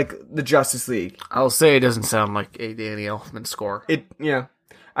rest, like the Justice League. I'll say it doesn't sound like a Danny Elfman score.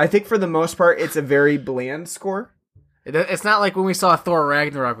 I think for the most part, it's a very bland score. It's not like when we saw Thor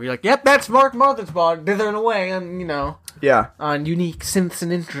Ragnarok, where you're like, "Yep, that's Mark Mothersbaugh dithering away," on on unique synths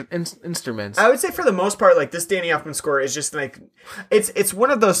and instruments. I would say for the most part, like this Danny Elfman score is just like it's one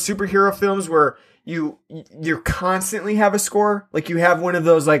of those superhero films where you constantly have a score. Like you have one of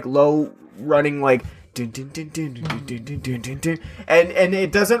those like low running like dun, dun, dun, dun, dun, dun, dun, dun, dun, dun, and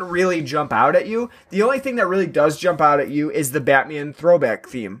it doesn't really jump out at you. The only thing that really does jump out at you is the Batman throwback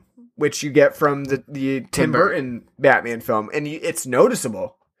theme, which you get from the Tim Burton Batman film, and it's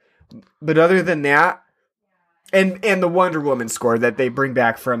noticeable. But other than that, and the Wonder Woman score that they bring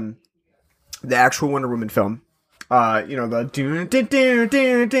back from the actual Wonder Woman film, but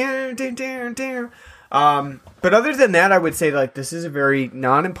other than that, I would say like this is a very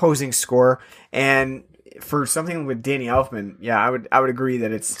non-imposing score, and for something with Danny Elfman, yeah, I would agree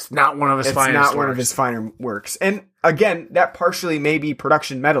that it's not one of his finest. It's not one of his finer works, and again, that partially may be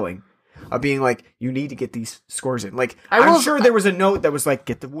production meddling. Of being like, you need to get these scores in. Like, I'm sure there was a note that was like,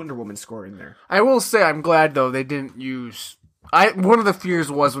 get the Wonder Woman score in there. I will say, I'm glad though they didn't use. One of the fears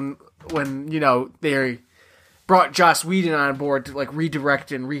was when they brought Joss Whedon on board to like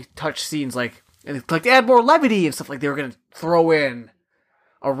redirect and retouch scenes, like and like to add more levity and stuff. Like they were gonna throw in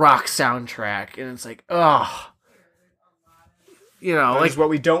a rock soundtrack, and it's like, ugh, that is what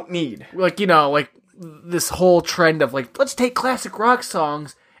we don't need. Like like this whole trend of like, let's take classic rock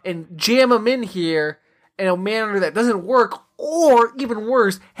songs and jam them in here in a manner that doesn't work, or even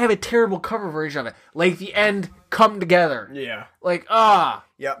worse, have a terrible cover version of it, like the end "Come Together." Yeah, like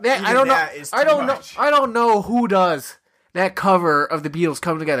yep. I don't know who does that cover of the Beatles'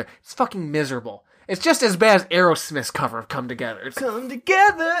 "Come Together." It's fucking miserable. It's just as bad as Aerosmith's cover of "Come Together." It's "Come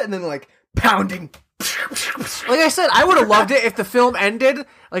Together," and then like pounding. Like I said, I would have loved it if the film ended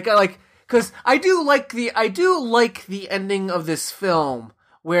because I do like the ending of this film,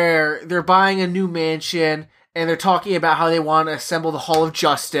 where they're buying a new mansion and they're talking about how they want to assemble the Hall of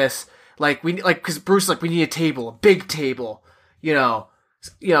Justice. Because Bruce we need a table, a big table, at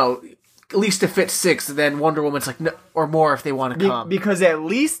least to fit 6. And then Wonder Woman's like, no, or more if they want to come. Because at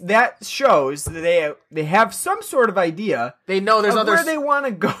least that shows that they have some sort of idea. They know there's where they want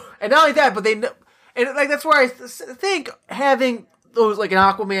to go, and not only that, but they know, and like that's where I think having those like an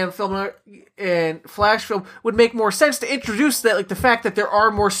Aquaman film and Flash film would make more sense to introduce that, like the fact that there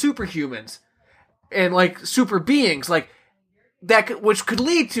are more superhumans and like super beings like that, which could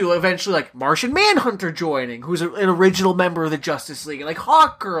lead to eventually like Martian Manhunter joining, who's an original member of the Justice League, and like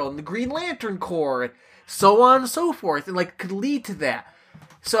Hawkgirl and the Green Lantern Corps, and so on and so forth, and like could lead to that.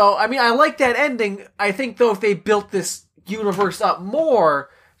 So I mean, I like that ending. I think though, if they built this universe up more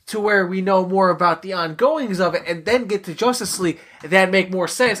to where we know more about the ongoings of it, and then get to Justice League, that'd make more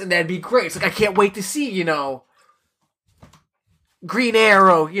sense, and that'd be great. It's like, I can't wait to see, Green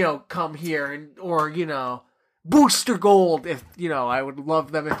Arrow, come here, or Booster Gold, if, I would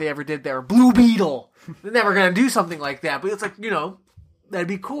love them if they ever did that, or Blue Beetle. They're never gonna do something like that, but it's like, that'd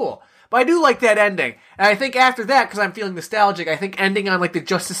be cool. But I do like that ending. And I think after that, because I'm feeling nostalgic, I think ending on, like, the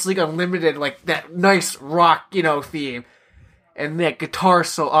Justice League Unlimited, like, that nice rock, theme, and that guitar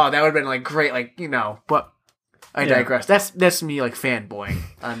that would have been, like, great, like, but I digress. That's me, like, fanboying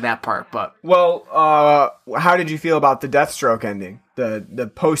on that part, but... Well, how did you feel about the Deathstroke ending? The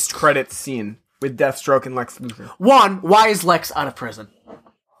post-credits scene with Deathstroke and Lex Luthor? One, why is Lex out of prison?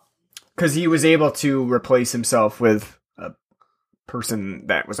 Because he was able to replace himself with a person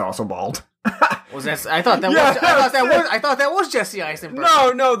that was also bald. Was that? I thought that was Jesse Eisenberg.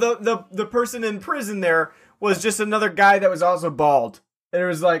 No, the person in prison there was just another guy that was also bald. And it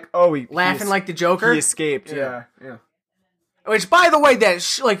was like, he laughing like the Joker. He escaped. Yeah. Which, by the way, that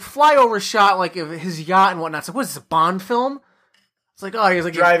flyover shot like of his yacht and whatnot. So, what is this, a Bond film? It's like, he's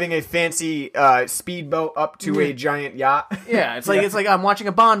like driving a fancy speedboat up to a giant yacht. Yeah, it's like I'm watching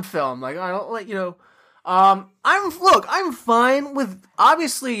a Bond film. Like, I don't like I'm fine with,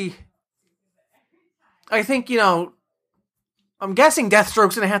 obviously. I think I'm guessing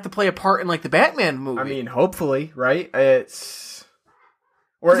Deathstroke's gonna have to play a part in like the Batman movie. I mean, hopefully, right? It's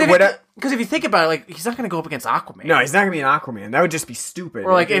because if you think about it, like he's not gonna go up against Aquaman. No, he's not gonna be an Aquaman. That would just be stupid.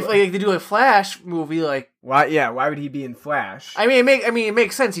 Or like if they do a Flash movie, like why? Yeah, why would he be in Flash? I mean, it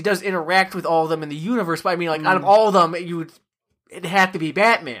makes sense. He does interact with all of them in the universe, but I mean, like out of all of them, it'd have to be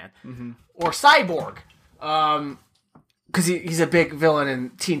Batman or Cyborg, because he's a big villain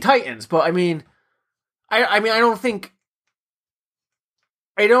in Teen Titans. But I mean, I don't think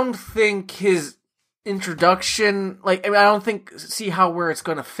his introduction, I don't see where it's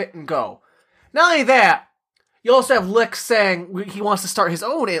going to fit and go. Not only that, you also have Lex saying he wants to start his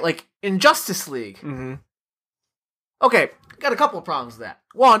own, like, in Justice League. Mm-hmm. Okay, got a couple of problems with that.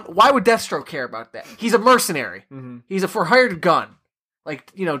 One, why would Deathstroke care about that? He's a mercenary. Mm-hmm. He's a for-hired gun.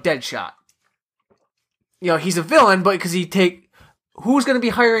 Like, Deadshot. He's a villain, but because who's going to be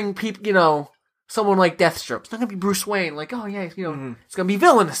hiring people, someone like Deathstroke? It's not going to be Bruce Wayne. Like, oh yeah, it's going to be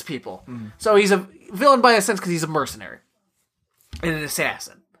villainous people. Mm-hmm. So he's a villain by a sense because he's a mercenary. And an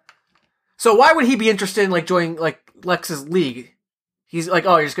assassin. So why would he be interested in, like, joining, like, Lex's league? He's like,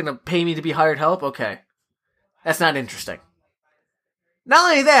 oh, you're just going to pay me to be hired help? Okay. That's not interesting.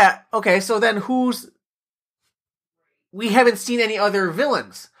 Not only that, okay, so then we haven't seen any other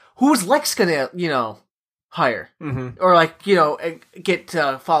villains. Who's Lex gonna, hire? Mm-hmm. Or, like, get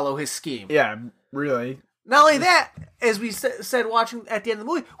to follow his scheme? Yeah, really. Not only that, as we said watching at the end of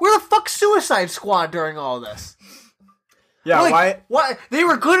the movie, where the fuck's Suicide Squad during all this? Yeah, like, why? They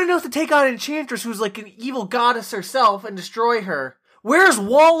were good enough to take on Enchantress, who's like an evil goddess herself, and destroy her. Where's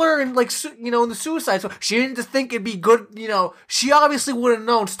Waller and, like, in the Suicide Squad? She didn't just think it'd be good, she obviously would have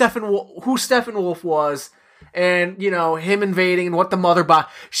known who Steppenwolf was, and, him invading and what the mother bought.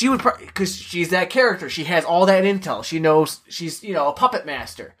 She would, because she's that character. She has all that intel. She knows she's, a puppet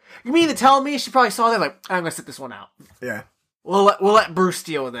master. You mean to tell me she probably saw that, like, I'm gonna sit this one out. Yeah. We'll let Bruce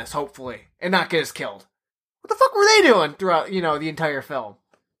deal with this, hopefully, and not get us killed. What the fuck were they doing throughout, the entire film?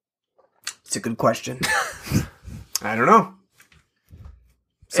 It's a good question. I don't know.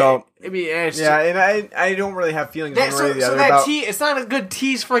 So, and I don't really have feelings one way or the other that about... it's not a good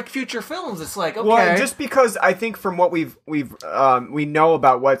tease for, like, future films. It's like, okay. Well, just because I think from what we know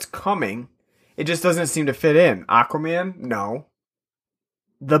about what's coming, it just doesn't seem to fit in. Aquaman? No.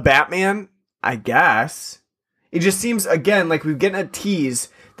 The Batman? I guess. It just seems, again, like we're getting a tease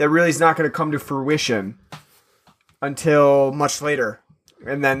that really is not going to come to fruition until much later.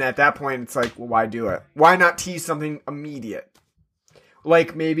 And then at that point, it's like, well, why do it? Why not tease something immediate?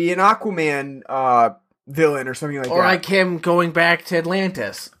 Like maybe an Aquaman villain or something like that. Or like him going back to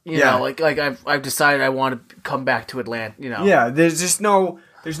Atlantis. You know, like I've decided I want to come back to Atlantis, Yeah, there's no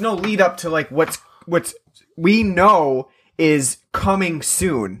lead up to like what's we know is coming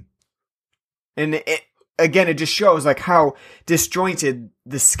soon. And it just shows like how disjointed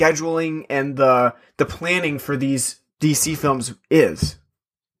the scheduling and the planning for these DC films is.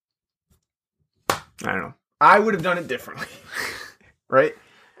 I don't know. I would have done it differently. Right?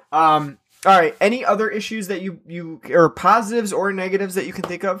 All right. Any other issues that you or positives or negatives that you can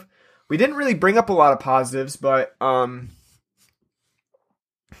think of? We didn't really bring up a lot of positives, but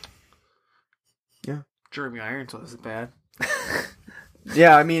yeah. Jeremy Irons wasn't bad.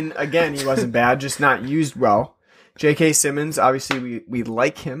 Yeah, I mean, again, he wasn't bad, just not used well. J.K. Simmons, obviously, we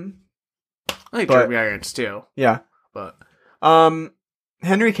like him. I like Jeremy Irons too. Yeah, but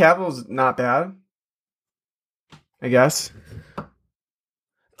Henry Cavill's not bad, I guess.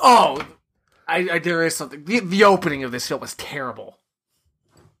 Oh, there is something. The opening of this film was terrible.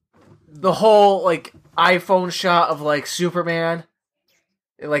 The whole like iPhone shot of like Superman,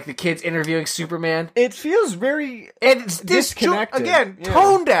 like the kids interviewing Superman. It feels very it's disconnected.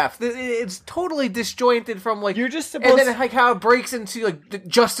 Tone deaf. It's totally disjointed from like you're just supposed. And then like how it breaks into like the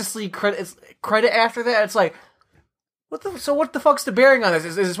Justice League credit after that. It's like what the fuck's the bearing on this?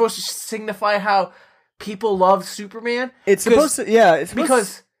 Is it supposed to signify how people love Superman? It's supposed to. Yeah, it's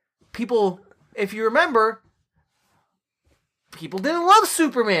because. People, if you remember, people didn't love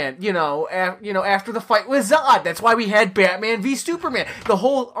Superman, after the fight with Zod. That's why we had Batman v Superman. The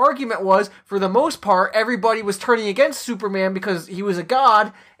whole argument was, for the most part, everybody was turning against Superman because he was a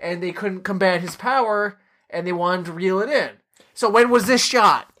god and they couldn't combat his power and they wanted to reel it in. So when was this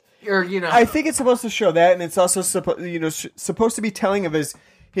shot? Or, I think it's supposed to show that, and it's also supposed to be telling of his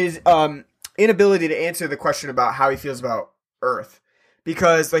inability to answer the question about how he feels about Earth.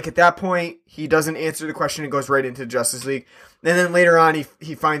 Because, like, at that point, he doesn't answer the question and goes right into Justice League. And then later on,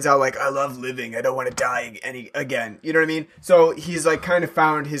 he finds out, like, I love living. I don't want to die again. You know what I mean? So he's, like, kind of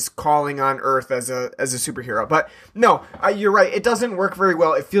found his calling on Earth as a superhero. But, no, you're right. It doesn't work very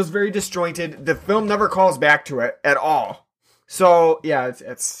well. It feels very disjointed. The film never calls back to it at all. So, yeah,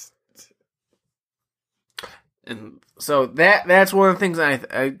 it's... And so that's one of the things I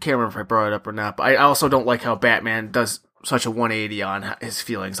can't remember if I brought it up or not. But I also don't like how Batman does such a 180 on his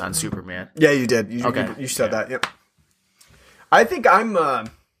feelings on Superman. Yeah, you did. You said that. Yep. I think I'm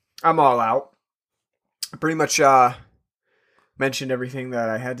all out. I pretty much mentioned everything that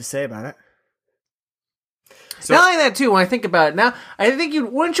I had to say about it. So, not only that too, when I think about it now, I think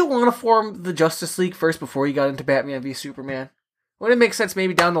wouldn't you want to form the Justice League first before you got into Batman v Superman? Wouldn't it make sense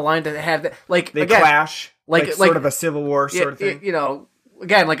maybe down the line to have that, like they again, clash, like sort of a civil war sort of thing?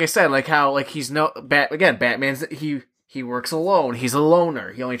 again, like I said, like how like he's Batman's he works alone. He's a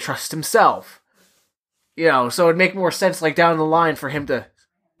loner. He only trusts himself. You know, so it'd make more sense like down the line for him to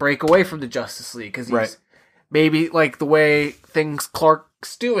break away from the Justice League because he's maybe like the way things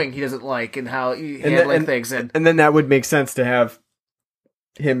Clark's doing he doesn't like and how he handling things and then that would make sense to have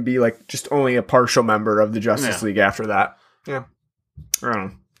him be like just only a partial member of the Justice League after that. Yeah. I don't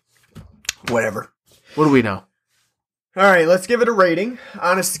know. Whatever. What do we know? All right, let's give it a rating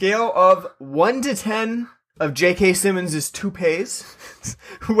on a scale of 1 to 10 of J.K. Simmons' toupees.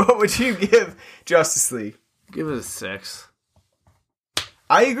 What would you give Justice League? Give it a 6.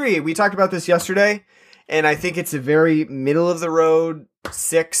 I agree. We talked about this yesterday, and I think it's a very middle of the road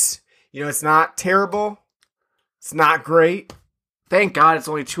 6. You know, it's not terrible. It's not great. Thank God it's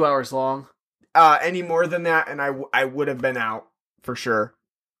only 2 hours long. Any more than that, and I would have been out for sure.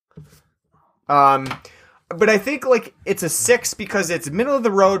 But I think like it's a 6 because it's middle of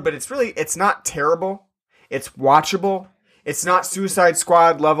the road, but it's not terrible. It's watchable. It's not Suicide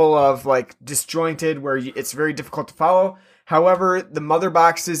Squad level of like disjointed where it's very difficult to follow. However, the mother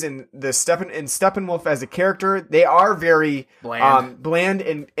boxes and the Steppenwolf as a character, they are very bland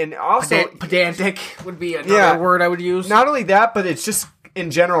and also pedantic would be another word I would use. Not only that, but it's just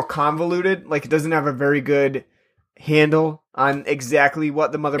in general convoluted. Like it doesn't have a very good handle on exactly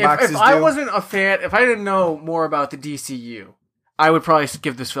what the mother boxes do. If I wasn't a fan, if I didn't know more about the DCU, I would probably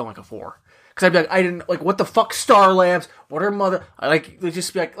give this film like a 4. Because I'd be like, I didn't, like, what the fuck, Star Labs? What are mother... Like, they'd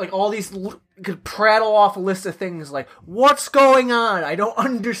just be like all these... could prattle off a list of things like, what's going on? I don't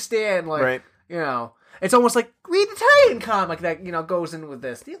understand. Like, you know... It's almost like, read the Titan comic that, you know, goes in with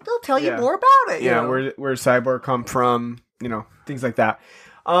this. They'll tell you more about it. You know? where Cyborg come from, you know, things like that.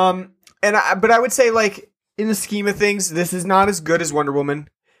 But I would say, like, in the scheme of things, this is not as good as Wonder Woman.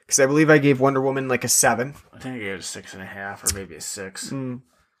 Because I believe I gave Wonder Woman, like, a 7. I think I gave it a 6.5 or maybe a 6.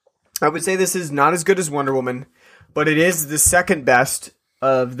 I would say this is not as good as Wonder Woman, but it is the second best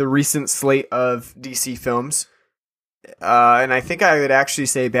of the recent slate of DC films. And I think I would actually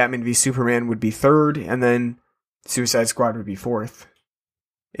say Batman v Superman would be third, and then Suicide Squad would be fourth,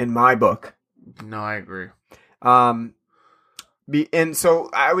 in my book. No, I agree. And so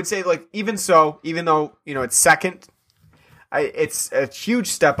I would say, like, even though, you know, it's second, it's a huge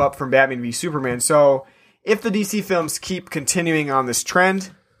step up from Batman v Superman. So if the DC films keep continuing on this trend,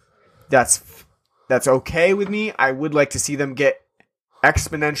 that's okay with me. I would like to see them get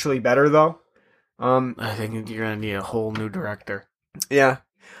exponentially better, though. I think you're gonna need a whole new director. Yeah,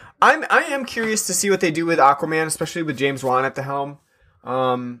 I am curious to see what they do with Aquaman, especially with James Wan at the helm.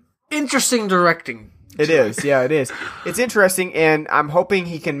 Interesting directing. It is, yeah, it is. It's interesting, and I'm hoping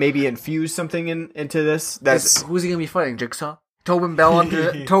he can maybe infuse something into this. Who's he gonna be fighting? Jigsaw? Tobin Bell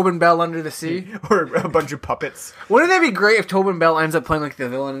under the sea, or a bunch of puppets. Wouldn't that be great if Tobin Bell ends up playing like the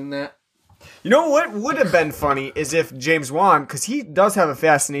villain in that? You know what would have been funny is if James Wan, because he does have a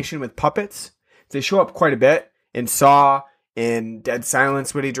fascination with puppets. They show up quite a bit in Saw, in Dead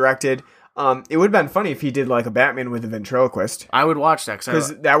Silence, what he directed. It would have been funny if he did like a Batman with a ventriloquist. I would watch that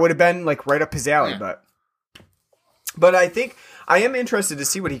because that would have been like right up his alley. Yeah. But I think I am interested to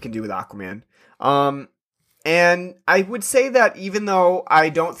see what he can do with Aquaman. And I would say that even though I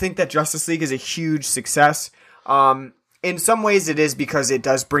don't think that Justice League is a huge success, in some ways it is because it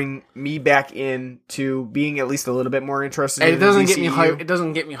does bring me back into being at least a little bit more interested. It doesn't get me hyped. It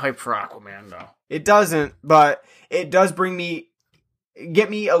doesn't get me hyped for Aquaman though. It doesn't, but it does get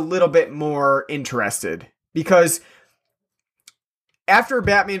me a little bit more interested because after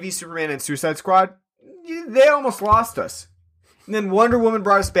Batman v Superman and Suicide Squad, they almost lost us. And then Wonder Woman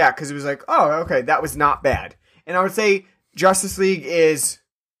brought us back because it was like, oh, okay, that was not bad. And I would say Justice League is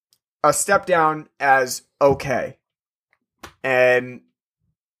a step down as okay. And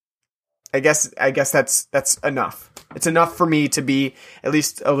I guess that's enough. It's enough for me to be at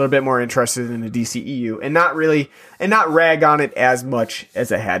least a little bit more interested in the DCEU and not rag on it as much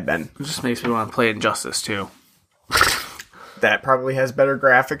as it had been. It just makes me want to play Injustice too. That probably has better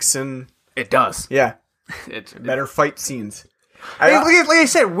graphics and it does. Yeah, it's better fight scenes. Like I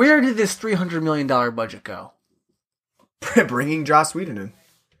said, where did this $300 million budget go? Bringing Joss Whedon in.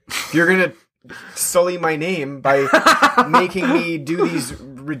 You're gonna sully my name by making me do these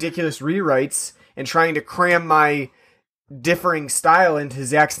ridiculous rewrites and trying to cram my differing style into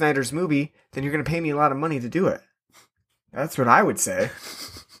Zack Snyder's movie, then you're going to pay me a lot of money to do it. That's what I would say.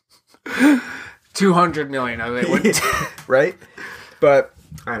 $200 million of it would right? But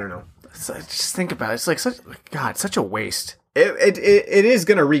I don't know. So just think about it. It's like such a waste. It is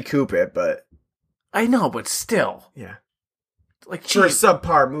going to recoup it, but I know, but still. Yeah. Like for a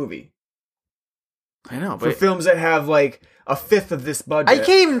subpar movie. I know, for but films that have like a fifth of this budget. I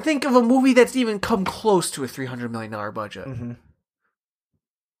can't even think of a movie that's even come close to a $300 million budget. Mm-hmm.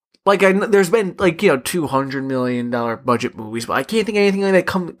 Like, there's been, like, you know, $200 million budget movies, but I can't think of anything like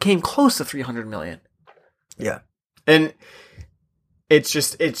that came close to $300 million. Yeah. And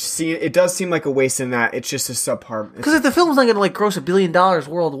it does seem like a waste in that it's just a subpar. Because if the film's not going to, like, gross $1 billion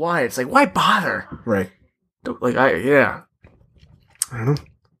worldwide, it's like, why bother? Right. Like, I don't know.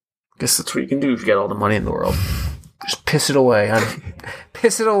 guess that's what you can do if you get all the money in the world. Just piss it away on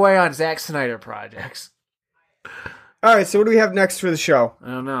Zack Snyder projects. All right, so what do we have next for the show? I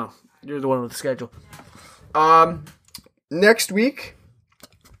don't know. You're the one with the schedule. Next week,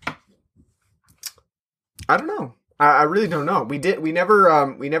 I don't know. I really don't know. We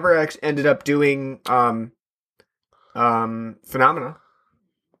never ended up doing Phenomena.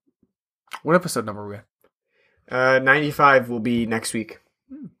 What episode number are we at? 95 will be next week.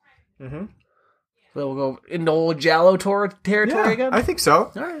 Mm-hmm. So we'll go into old Jallo territory again? I think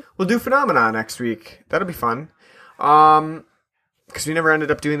so. All right. We'll do Phenomena next week. That'll be fun. Because we never ended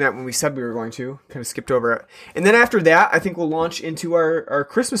up doing that when we said we were going to. Kind of skipped over it. And then after that, I think we'll launch into our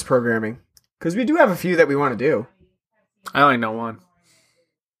Christmas programming. Because we do have a few that we want to do. I only know one.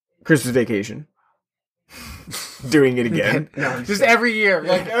 Christmas Vacation. Doing it again. No, just every year.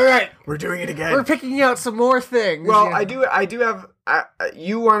 Like, all right. We're doing it again. We're picking out some more things. Well, yeah. I do have...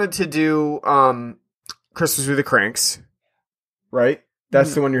 you wanted to do Christmas with the Cranks. Right?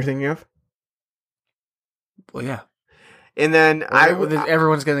 That's the one you're thinking of? Well, yeah. And then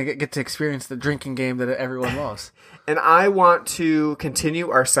everyone's going to get to experience the drinking game that everyone loves. And I want to continue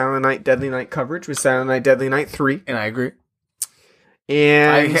our Silent Night, Deadly Night coverage with Silent Night, Deadly Night 3. And I agree.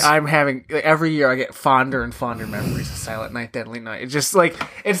 And I'm having, every year I get fonder and fonder memories of Silent Night, Deadly Night. It's just like,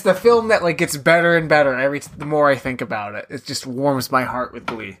 it's the film that like gets better and better the more I think about it. It just warms my heart with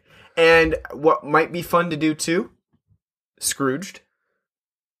glee. And what might be fun to do too, Scrooged.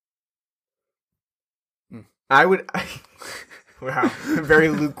 I would... Wow, very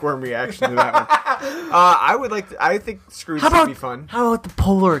lukewarm reaction to that one. I think Scrooge would be fun. How about the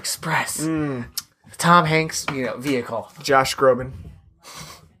Polar Express? Tom Hanks, vehicle. Josh Groban.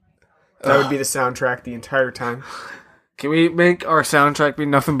 That would be the soundtrack the entire time. Can we make our soundtrack be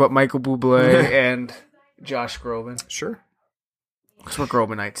nothing but Michael Bublé and Josh Groban? Sure. Because we're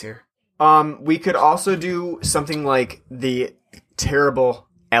Grobanites here. We could also do something like the Terrible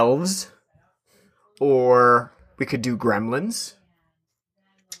Elves. Or we could do Gremlins.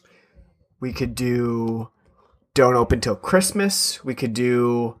 We could do Don't Open Till Christmas. We could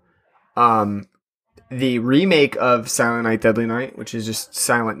do the remake of Silent Night, Deadly Night, which is just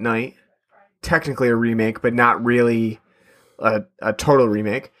Silent Night. Technically a remake, but not really a total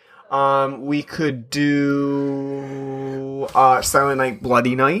remake. We could do Silent Night,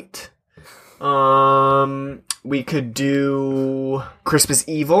 Bloody Night. We could do Christmas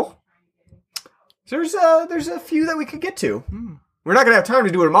Evil. There's a few that we could get to. We're not gonna have time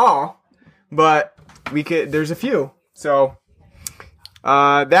to do them all, but we could. There's a few. So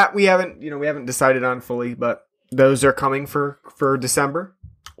that we haven't decided on fully, but those are coming for December.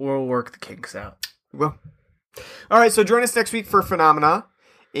 We'll work the kinks out. Well, all right. So join us next week for Phenomena,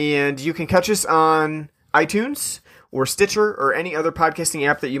 and you can catch us on iTunes or Stitcher or any other podcasting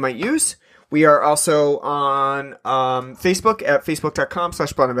app that you might use. We are also on Facebook at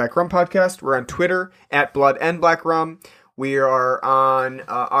facebook.com/Blood and Black Rum Podcast. We're on Twitter at Blood and Black Rum. We are on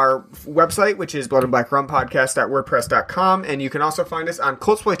our website, which is bloodandblackrumpodcast.wordpress.com. And you can also find us on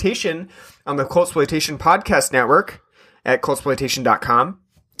Cultsploitation on the Cultsploitation Podcast Network at cultsploitation.com.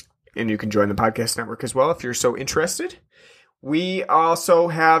 And you can join the podcast network as well if you're so interested. We also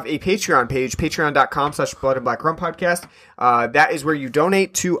have a Patreon page, patreon.com/Blood and Black Rum Podcast. That is where you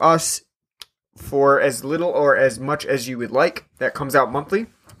donate to us for as little or as much as you would like. That comes out monthly.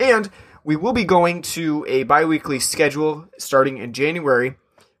 And we will be going to a bi-weekly schedule starting in January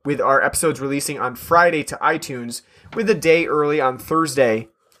with our episodes releasing on Friday to iTunes with a day early on Thursday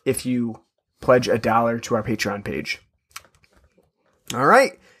if you pledge $1 to our Patreon page. All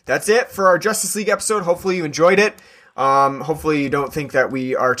right. That's it for our Justice League episode. Hopefully you enjoyed it. Hopefully you don't think that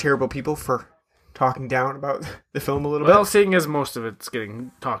we are terrible people for talking down about the film a little bit. Well, seeing as most of it's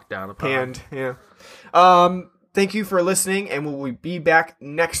getting talked down upon. And, yeah. Thank you for listening, and we'll be back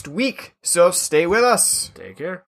next week. So stay with us. Take care.